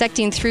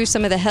dissecting through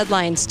some of the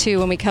headlines too.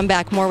 When we come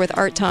back, more with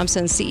Art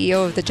Thompson,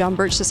 CEO of the John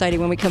Birch Society.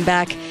 When we come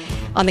back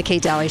on the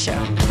Kate Dalley Show.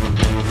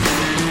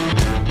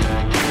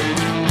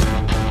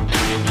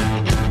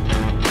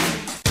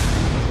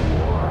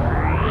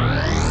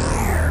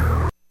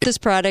 this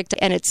product,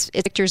 and it's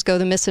Pictures Go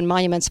the Myths and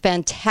Monuments.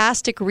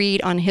 Fantastic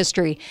read on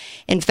history.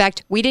 In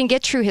fact, we didn't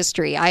get true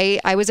history.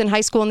 I was in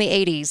high school in the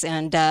 80s,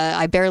 and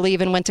I barely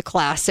even went to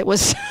class. It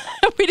was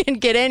we didn't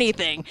get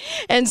anything.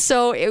 And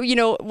so,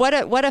 what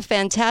a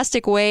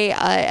fantastic way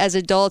as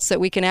adults that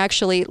we can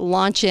actually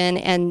launch in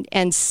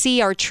and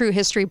see our true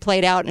history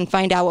played out and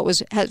find out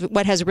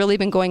what has really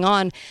been going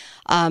on.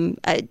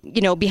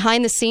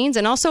 Behind the scenes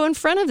and also in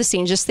front of the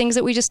scenes, just things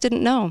that we just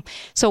didn't know.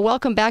 So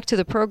welcome back to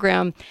the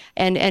program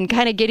and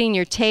kind of getting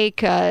your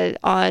take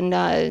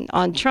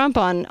on Trump,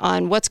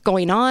 on what's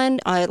going on,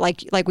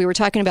 like we were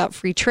talking about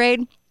free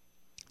trade,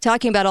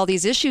 talking about all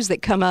these issues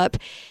that come up.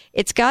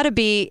 It's got to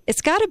be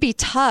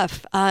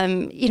tough,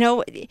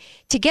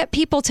 to get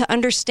people to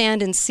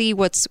understand and see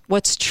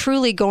what's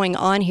truly going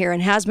on here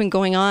and has been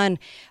going on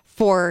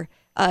for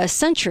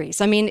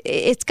centuries. I mean,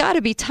 it's got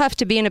to be tough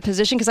to be in a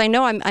position, because I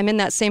know I'm in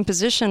that same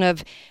position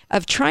of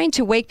trying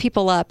to wake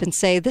people up and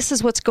say, this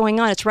is what's going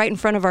on. It's right in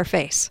front of our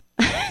face.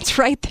 It's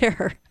right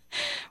there.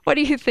 What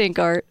do you think,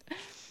 Art?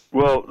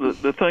 Well,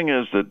 the thing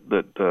is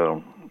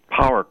that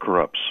power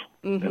corrupts,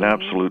 mm-hmm. and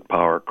absolute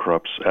power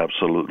corrupts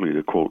absolutely,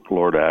 to quote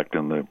Lord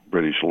Acton, the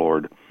British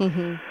Lord.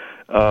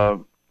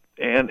 Mm-hmm.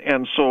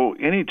 And so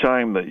any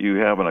time that you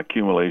have an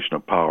accumulation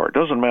of power, it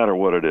doesn't matter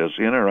what it is,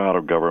 in or out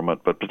of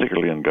government, but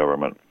particularly in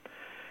government,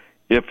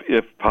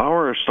 if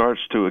power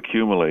starts to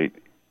accumulate,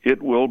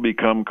 it will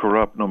become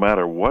corrupt no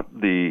matter what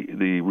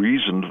the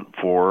reason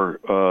for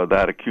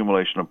that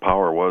accumulation of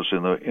power was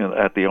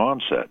at the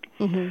onset.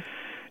 Mm-hmm.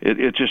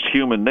 It's just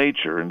human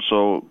nature, and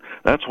so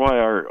that's why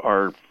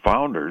our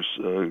founders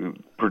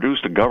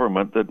produced a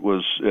government that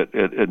was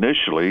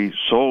initially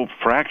so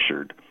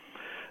fractured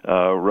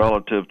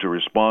relative to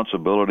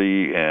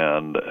responsibility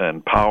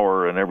and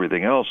power and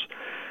everything else,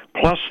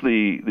 plus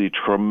the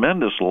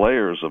tremendous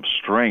layers of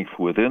strength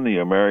within the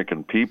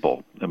American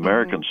people,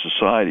 American mm-hmm.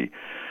 society,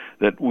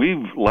 that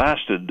we've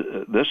lasted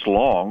this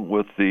long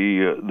with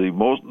the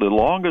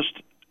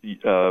longest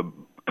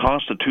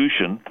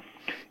Constitution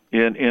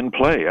in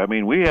play. I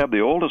mean, we have the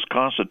oldest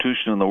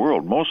Constitution in the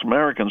world. Most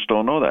Americans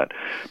don't know that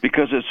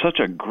because it's such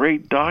a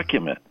great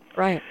document.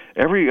 Right.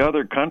 Every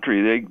other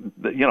country,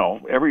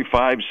 every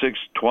 5, 6,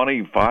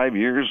 25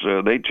 years,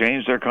 they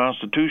change their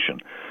Constitution.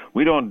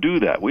 We don't do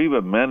that. We've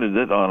amended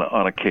it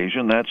on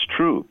occasion. That's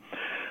true.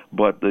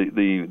 But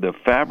the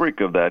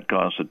fabric of that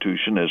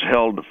Constitution is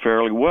held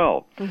fairly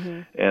well.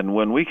 Mm-hmm. And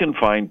when we can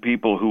find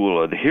people who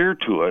will adhere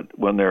to it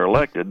when they're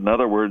elected, in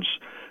other words,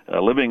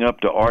 living up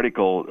to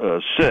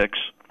Article 6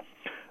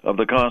 of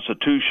the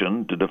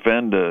Constitution to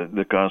defend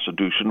the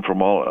Constitution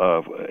from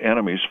all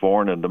enemies,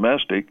 foreign and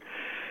domestic,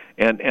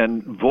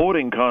 and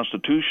voting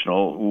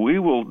constitutional, we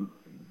will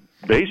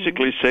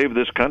basically save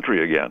this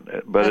country again.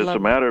 But it's a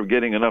matter of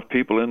getting enough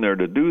people in there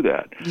to do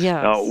that.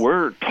 Yes. Now,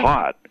 we're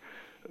taught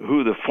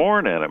who the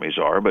foreign enemies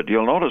are, but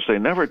you'll notice they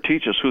never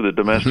teach us who the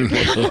domestic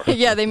ones are.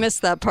 Yeah, they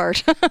missed that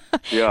part.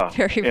 Yeah.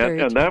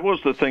 Very and that was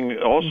the thing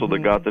also that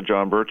got the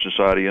John Birch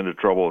Society into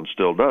trouble and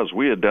still does.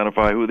 We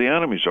identify who the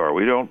enemies are.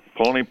 We don't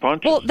pull any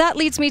punches. Well, that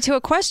leads me to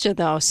a question,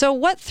 though. So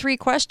what 3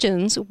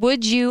 questions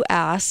would you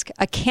ask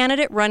a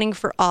candidate running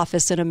for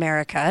office in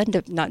America,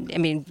 in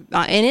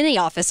any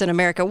office in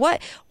America?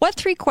 What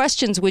 3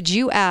 questions would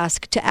you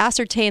ask to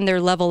ascertain their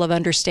level of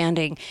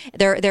understanding,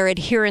 their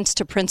adherence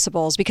to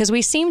principles? Because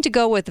we seem to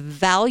go with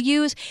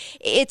values.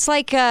 It's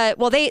like,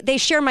 they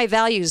share my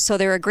values, so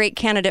they're a great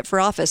candidate for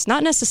office.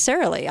 Not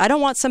necessarily. I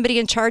don't want somebody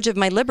in charge of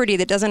my liberty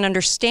that doesn't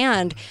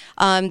understand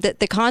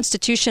the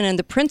Constitution and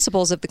the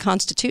principles of the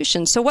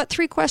Constitution. So what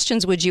 3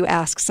 questions would you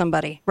ask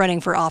somebody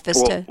running for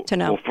office to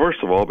know? Well,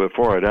 first of all,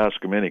 before I'd ask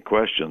them any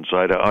questions,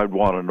 I'd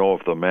want to know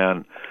if the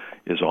man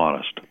is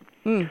honest.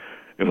 If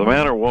the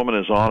man or woman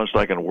is honest,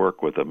 I can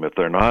work with them. If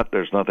they're not,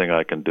 there's nothing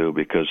I can do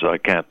because I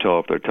can't tell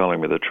if they're telling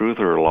me the truth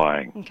or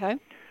lying. Okay.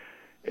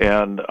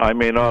 And I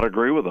may not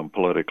agree with them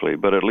politically,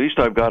 but at least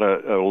I've got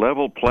a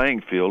level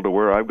playing field to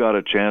where I've got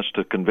a chance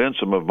to convince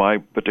them of my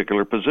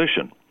particular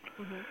position.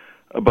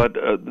 Mm-hmm. But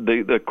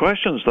the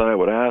questions that I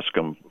would ask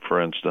them, for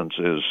instance,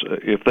 is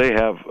if they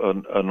have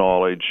a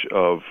knowledge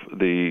of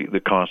the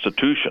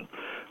Constitution.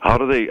 How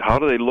do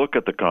they look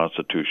at the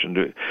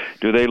Constitution?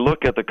 Do they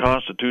look at the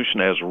Constitution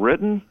as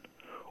written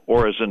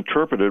or as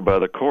interpreted by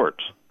the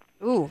courts?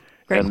 Ooh,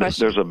 great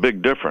question. There's a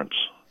big difference.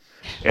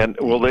 And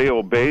will they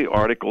obey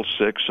Article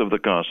 6 of the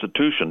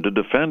Constitution to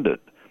defend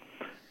it?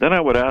 Then I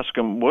would ask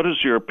them, what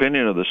is your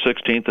opinion of the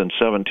 16th and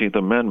 17th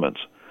Amendments?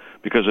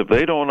 Because if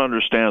they don't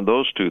understand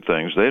those 2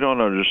 things, they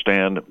don't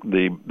understand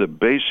the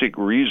basic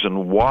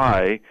reason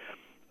why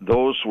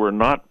those were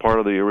not part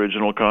of the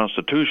original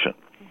Constitution.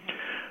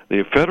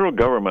 The federal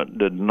government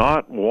did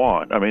not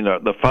want,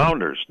 the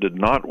founders did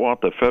not want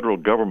the federal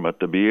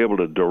government to be able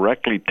to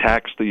directly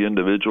tax the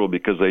individual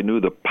because they knew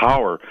the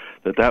power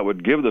that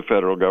would give the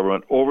federal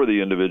government over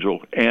the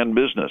individual and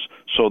business.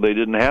 So they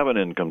didn't have an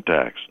income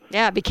tax.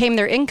 Yeah, it became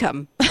their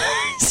income.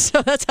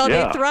 So that's how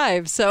they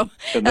thrive.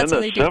 And then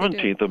the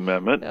 17th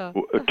Amendment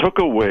took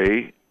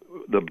away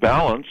the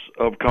balance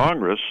of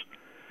Congress,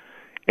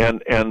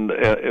 and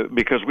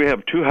because we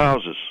have 2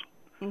 houses.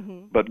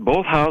 But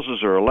both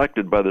houses are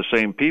elected by the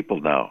same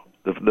people now,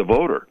 the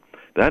voter.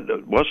 That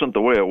wasn't the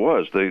way it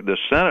was. The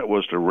Senate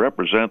was to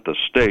represent the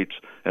states,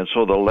 and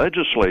so the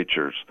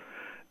legislatures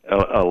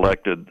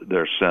elected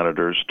their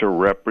senators to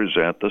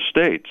represent the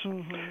states.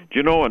 Do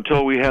you know,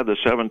 until we had the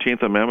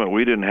 17th Amendment,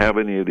 we didn't have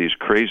any of these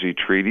crazy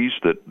treaties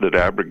that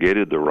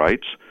abrogated the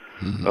rights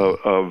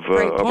of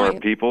our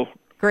people.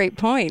 Great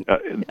point.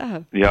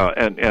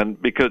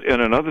 And because,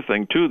 and another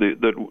thing too,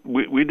 that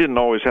we didn't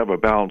always have a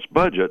balanced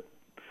budget,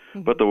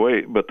 but the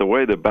way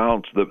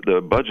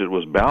the budget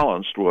was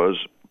balanced was,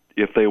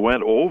 if they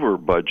went over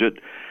budget,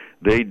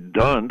 they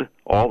dunned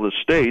all the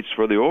states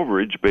for the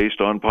overage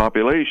based on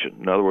population.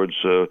 In other words,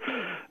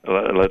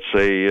 let's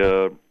say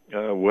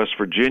West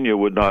Virginia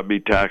would not be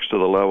taxed to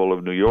the level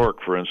of New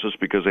York, for instance,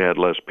 because they had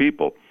less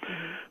people.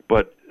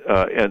 But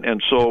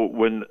and so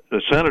when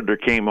the senator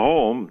came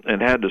home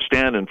and had to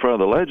stand in front of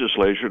the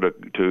legislature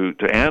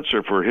to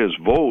answer for his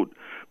vote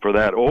for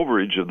that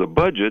overage of the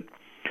budget,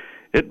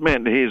 it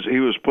meant he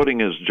was putting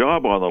his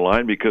job on the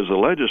line, because the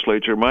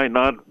legislature might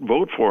not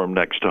vote for him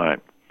next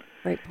time.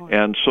 Great point.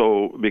 And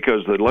so,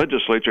 because the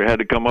legislature had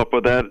to come up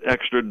with that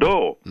extra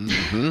dough.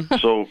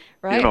 So,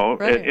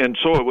 and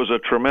so it was a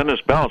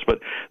tremendous balance. But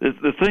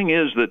the thing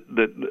is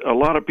that a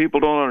lot of people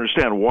don't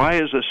understand, why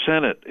is the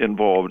Senate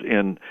involved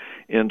in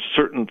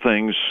certain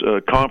things,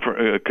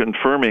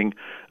 confirming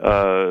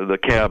the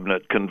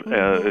cabinet,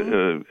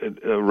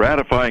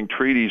 ratifying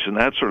treaties and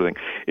that sort of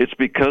thing. It's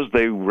because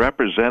they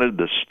represented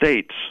the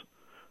states.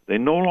 They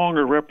no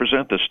longer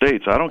represent the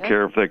states. I don't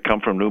care if they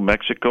come from New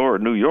Mexico or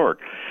New York.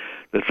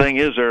 The thing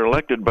is, they're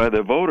elected by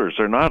the voters.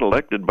 They're not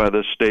elected by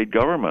the state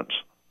governments.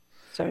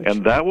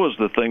 And that was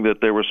the thing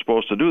that they were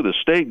supposed to do. The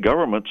state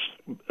governments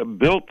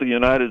built the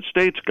United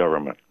States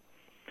government,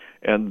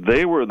 and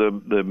they were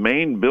the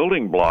main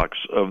building blocks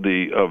of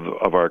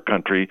our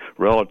country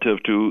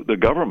relative to the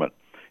government.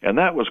 And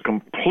that was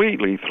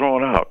completely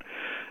thrown out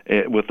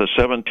with the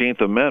 17th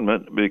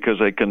Amendment, because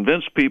they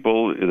convinced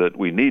people that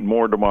we need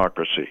more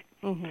democracy.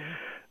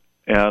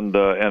 And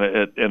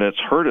it's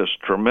hurt us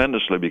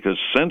tremendously, because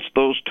since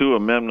those two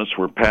amendments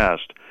were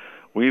passed,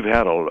 we've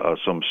had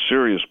some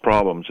serious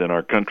problems in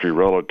our country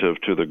relative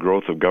to the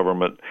growth of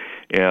government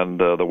and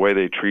the way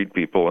they treat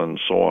people and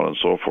so on and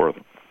so forth.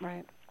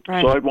 Right.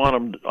 So I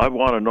want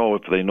to know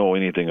if they know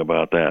anything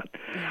about that.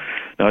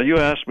 Now, you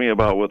asked me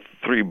about with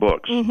 3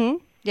 books.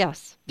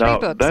 Yes. Now,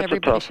 3 books. that's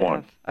Everybody a tough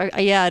one.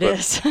 Yeah, it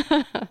is.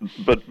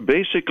 But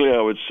basically,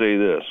 I would say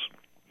this.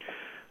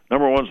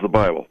 Number 1 is the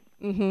Bible.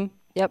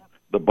 Yep.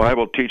 The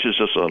Bible teaches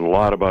us a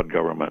lot about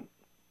government,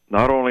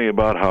 not only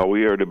about how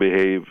we are to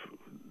behave,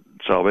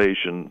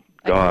 salvation,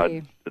 God,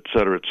 et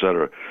cetera,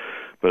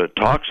 but it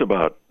talks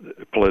about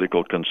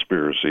political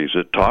conspiracies.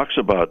 It talks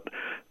about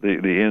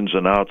the ins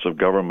and outs of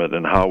government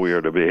and how we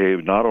are to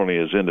behave, not only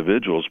as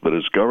individuals, but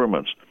as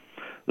governments.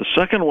 The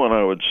second one,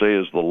 I would say,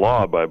 is The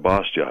Law by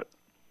Bastiat.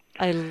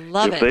 I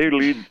love it. If they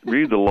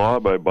read The Law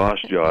by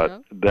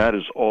Bastiat, that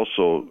is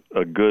also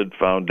a good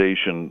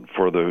foundation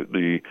for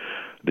the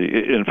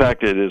in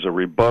fact, it is a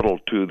rebuttal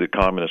to the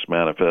Communist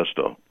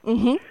Manifesto.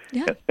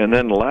 Yeah. And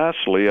then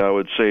lastly, I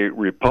would say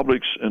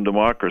Republics and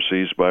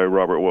Democracies by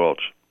Robert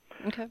Welch.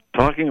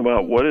 Talking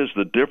about what is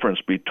the difference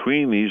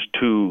between these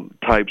two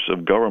types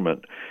of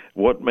government,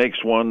 what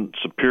makes one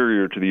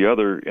superior to the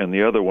other, and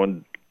the other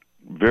one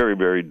very,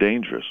 very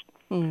dangerous.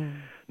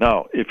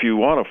 Now, if you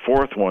want a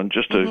fourth one,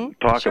 just to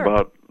talk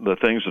about the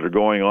things that are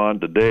going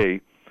on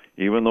today,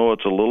 even though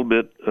it's a little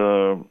bit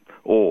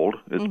old,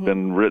 it's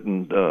been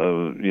written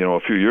a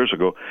few years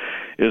ago,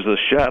 is The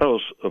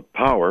Shadows of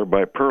Power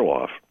by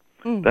Perloff.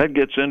 That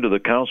gets into the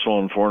Council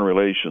on Foreign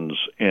Relations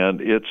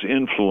and its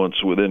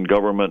influence within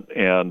government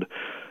and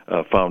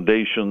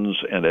foundations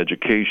and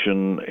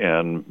education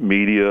and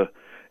media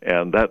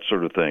and that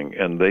sort of thing.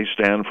 And they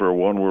stand for a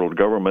one-world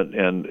government,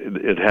 and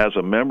it has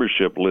a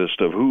membership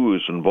list of who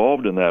is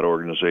involved in that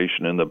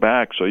organization in the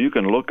back. So you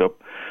can look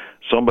up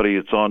somebody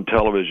that's on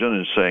television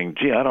and saying,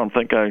 gee, I don't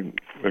think I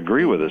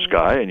agree with this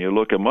guy, and you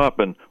look him up,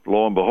 and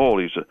lo and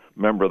behold, he's a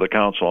member of the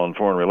Council on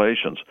Foreign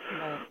Relations.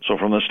 So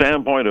from the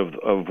standpoint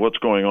of what's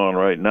going on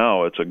right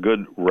now, it's a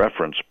good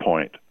reference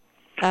point.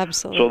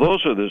 Absolutely. So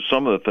those are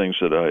some of the things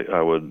that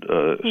I would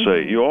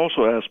say. You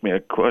also asked me a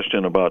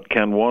question about,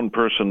 can one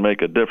person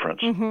make a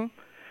difference?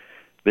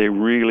 They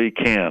really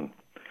can.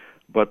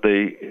 But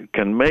they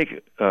can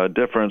make a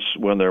difference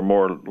when they're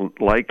more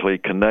likely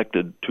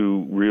connected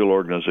to real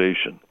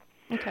organization.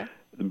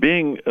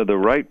 Being the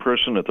right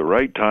person at the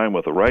right time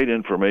with the right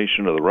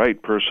information or the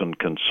right person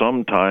can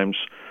sometimes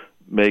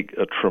make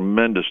a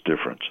tremendous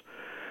difference.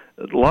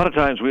 A lot of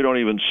times we don't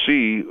even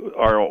see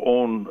our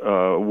own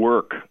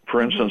work.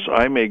 For instance,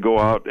 I may go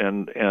out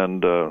and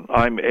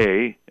I'm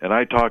A, and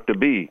I talk to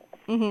B,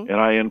 and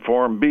I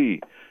inform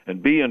B,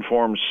 and B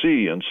informs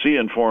C, and C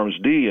informs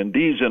D, and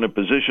D's in a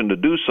position to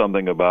do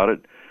something about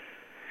it.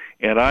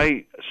 And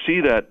I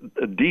see that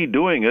D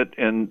doing it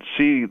and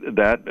see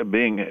that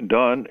being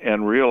done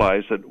and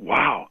realize that,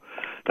 wow,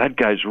 that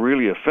guy's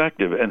really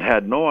effective, and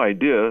had no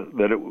idea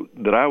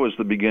that I was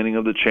the beginning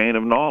of the chain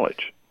of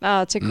knowledge.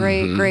 Oh, it's a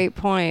great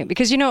point.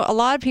 Because, a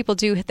lot of people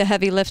do the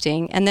heavy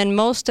lifting, and then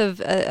most of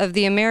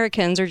the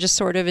Americans are just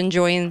sort of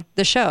enjoying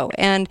the show.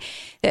 And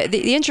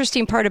the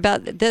interesting part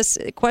about this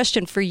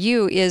question for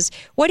you is,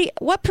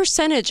 what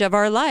percentage of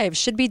our lives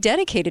should be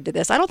dedicated to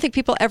this? I don't think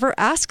people ever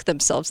ask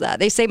themselves that.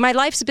 They say, my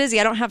life's busy.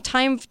 I don't have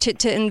time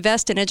to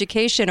invest in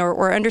education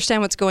or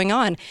understand what's going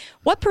on.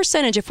 What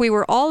percentage, if we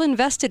were all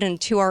invested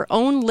into our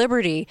own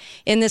liberty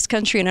in this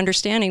country and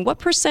understanding, what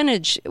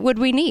percentage would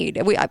we need?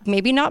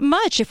 Maybe not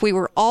much if we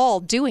were all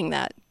doing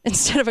that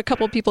instead of a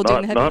couple people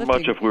doing the heavy lifting. Not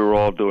much if we were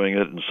all doing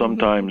it, and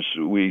sometimes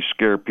we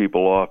scare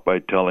people off by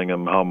telling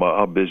them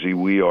how busy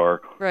we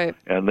are, right?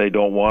 And they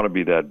don't want to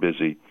be that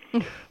busy.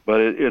 But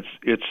it's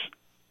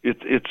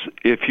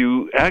if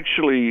you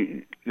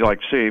actually, like,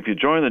 say, if you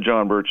join the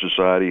John Birch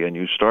Society and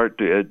you start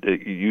to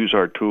use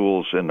our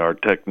tools and our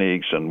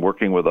techniques and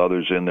working with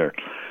others in there,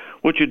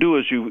 what you do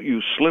is you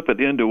slip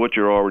it into what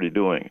you're already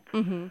doing.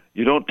 Mm-hmm.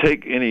 You don't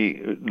take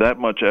that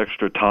much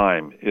extra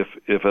time,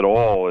 if at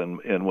all,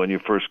 and when you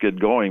first get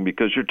going,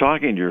 because you're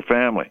talking to your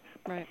family.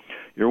 Right.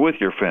 You're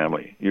with your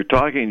family. You're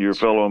talking to your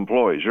fellow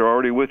employees. You're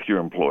already with your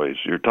employees.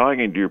 You're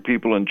talking to your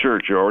people in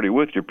church. You're already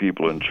with your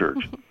people in church.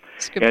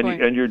 That's a good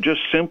point. And you're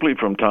just simply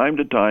from time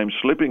to time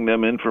slipping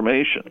them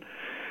information.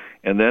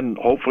 And then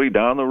hopefully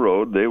down the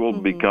road they will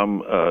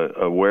become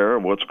aware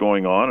of what's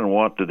going on and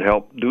want to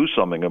help do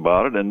something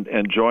about it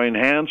and join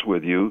hands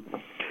with you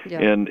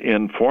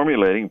in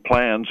formulating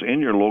plans in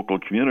your local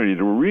community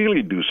to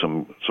really do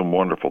some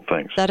wonderful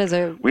things.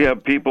 We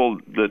have people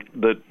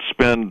that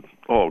spend,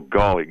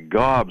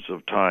 gobs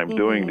of time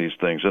doing these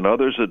things, and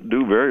others that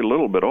do very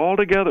little, but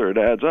altogether it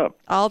adds up.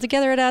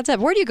 Altogether it adds up.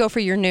 Where do you go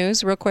for your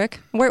news, real quick?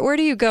 Where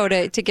do you go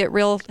to get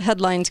real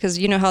headlines? Because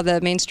you know how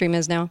the mainstream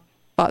is now.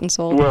 Bought and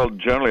sold. Well,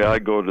 generally I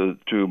go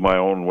to my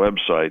own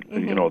website.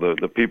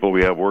 The people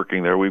we have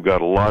working there, we've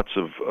got lots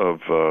of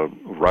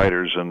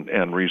writers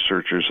and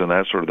researchers and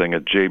that sort of thing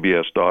at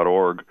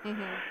jbs.org.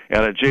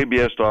 And at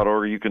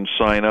jbs.org you can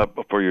sign up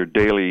for your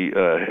daily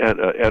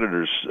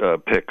editor's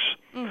picks.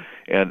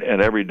 And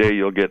every day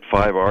you'll get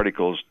 5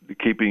 articles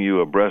keeping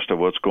you abreast of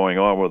what's going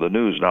on with the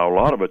news. Now, a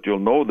lot of it you'll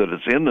know that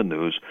it's in the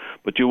news,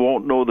 but you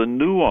won't know the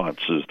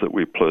nuances that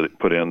we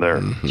put in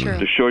there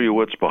to show you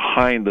what's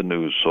behind the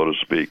news, so to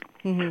speak,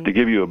 to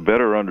give you a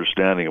better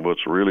understanding of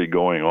what's really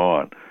going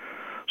on.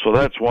 So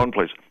that's one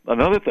place.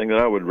 Another thing that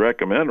I would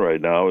recommend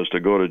right now is to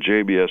go to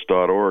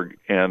jbs.org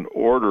and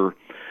order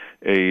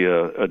a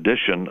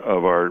edition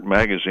of our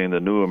magazine,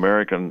 The New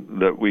American,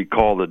 that we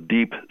call the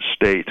Deep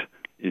State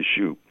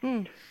issue.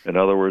 In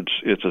other words,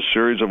 it's a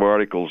series of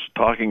articles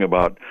talking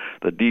about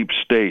the deep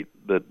state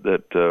that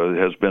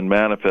has been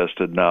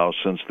manifested now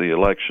since the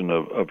election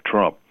of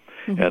Trump,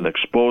 and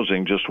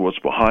exposing just what's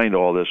behind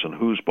all this and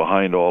who's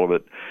behind all of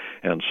it,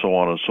 and so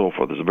on and so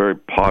forth. It's a very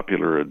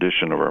popular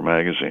edition of our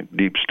magazine,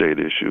 Deep State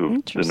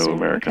issue, The New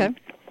American. Okay.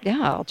 Yeah,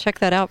 I'll check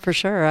that out for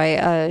sure.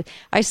 I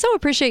so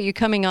appreciate you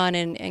coming on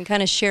and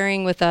kind of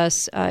sharing with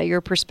us your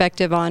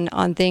perspective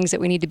on things that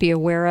we need to be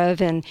aware of.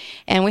 And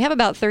we have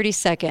about 30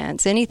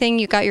 seconds. Anything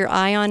you got your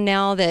eye on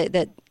now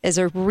that is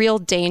a real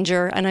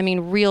danger, and I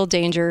mean real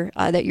danger,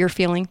 that you're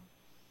feeling?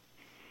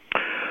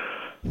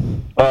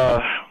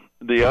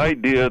 The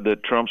idea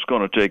that Trump's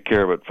going to take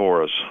care of it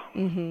for us.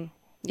 Mm-hmm.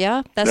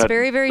 Yeah, that's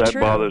very, very true.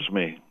 That bothers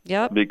me.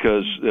 Yep.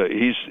 Because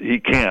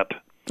he can't.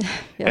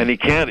 And he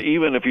can't,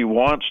 even if he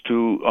wants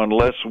to,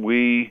 unless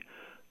we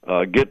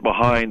get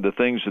behind the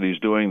things that he's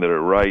doing that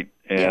are right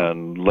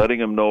and letting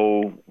him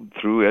know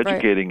through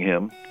educating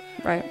him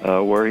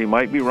where he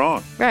might be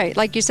wrong. Right.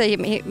 Like you say,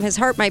 his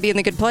heart might be in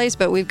the good place,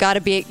 but we've got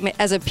to be,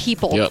 as a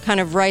people, kind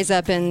of rise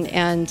up and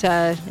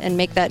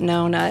make that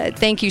known.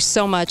 Thank you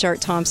so much,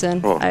 Art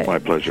Thompson. Oh, my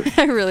pleasure.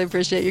 I really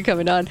appreciate you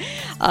coming on.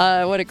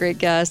 What a great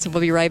guest.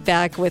 We'll be right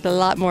back with a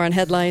lot more on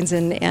headlines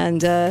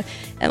and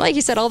like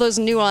you said, all those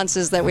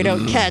nuances that we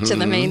don't catch in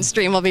the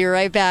mainstream. We'll be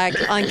right back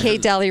on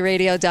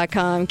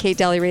KateDalleyRadio.com.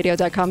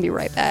 KateDalleyRadio.com. Be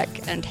right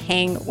back and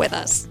hang with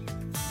us.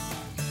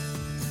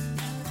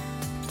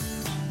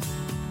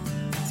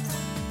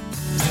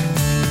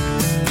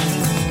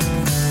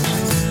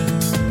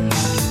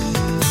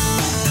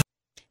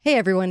 Hey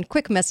everyone,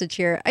 quick message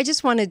here. I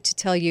just wanted to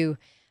tell you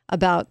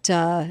about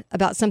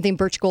something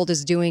Birch Gold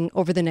is doing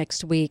over the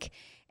next week.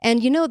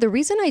 And the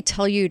reason I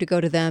tell you to go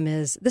to them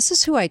is this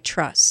is who I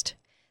trust.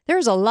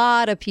 There's a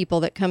lot of people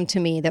that come to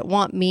me that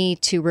want me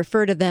to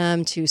refer to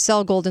them, to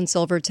sell gold and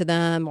silver to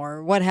them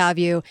or what have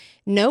you.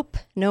 Nope,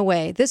 no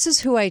way. This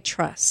is who I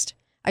trust.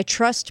 I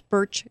trust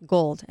Birch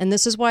Gold. And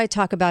this is why I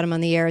talk about them on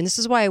the air. And this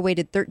is why I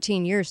waited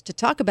 13 years to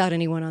talk about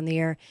anyone on the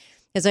air.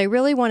 Is I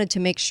really wanted to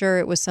make sure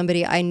it was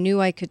somebody I knew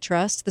I could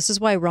trust. This is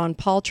why Ron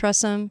Paul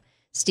trusts them,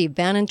 Steve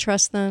Bannon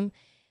trusts them,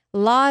 a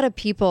lot of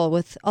people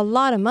with a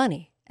lot of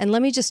money. And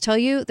let me just tell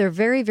you, they're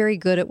very, very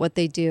good at what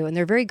they do, and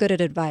they're very good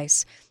at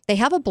advice. They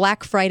have a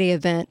Black Friday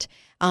event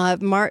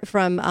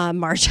from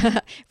November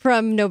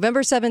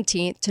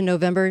 17th to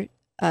November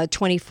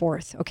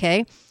 24th,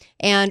 okay?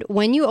 And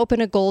when you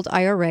open a gold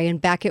IRA and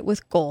back it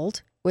with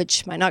gold,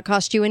 which might not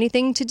cost you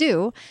anything to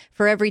do,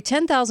 for every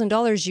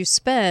 $10,000 you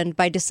spend,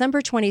 by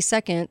December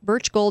 22nd,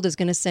 Birch Gold is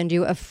going to send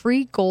you a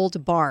free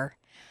gold bar.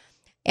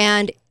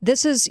 And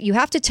this is, you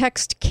have to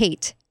text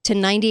Kate to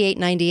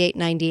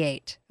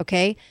 989898,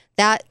 okay?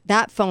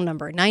 That phone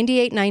number,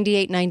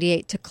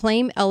 989898, to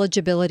claim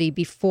eligibility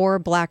before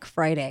Black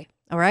Friday,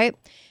 all right?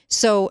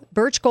 So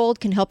Birch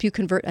Gold can help you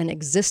convert an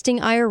existing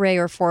IRA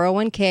or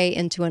 401k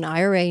into an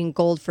IRA in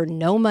gold for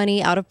no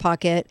money out of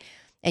pocket,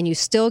 and you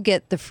still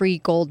get the free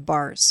gold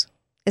bars.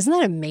 Isn't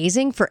that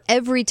amazing? For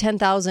every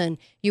 $10,000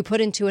 you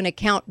put into an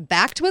account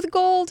backed with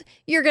gold,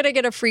 you're going to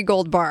get a free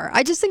gold bar.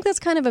 I just think that's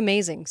kind of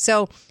amazing.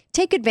 So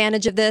take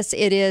advantage of this.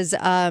 It is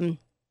the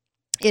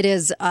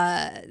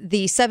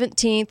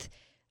 17th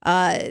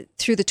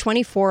through the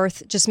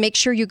 24th. Just make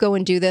sure you go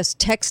and do this.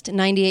 Text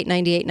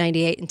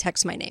 989898 and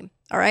text my name.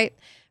 All right.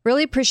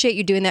 Really appreciate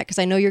you doing that, because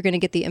I know you're going to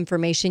get the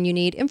information you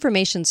need.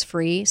 Information's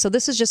free. So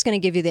this is just going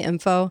to give you the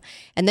info,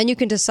 and then you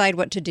can decide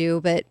what to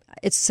do. But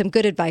it's some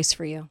good advice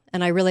for you.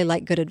 And I really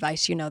like good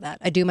advice. You know that.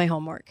 I do my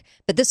homework.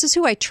 But this is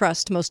who I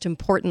trust most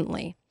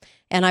importantly.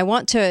 And I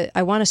want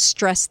to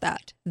stress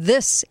that.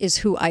 This is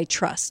who I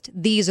trust.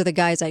 These are the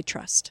guys I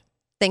trust.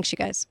 Thanks, you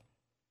guys.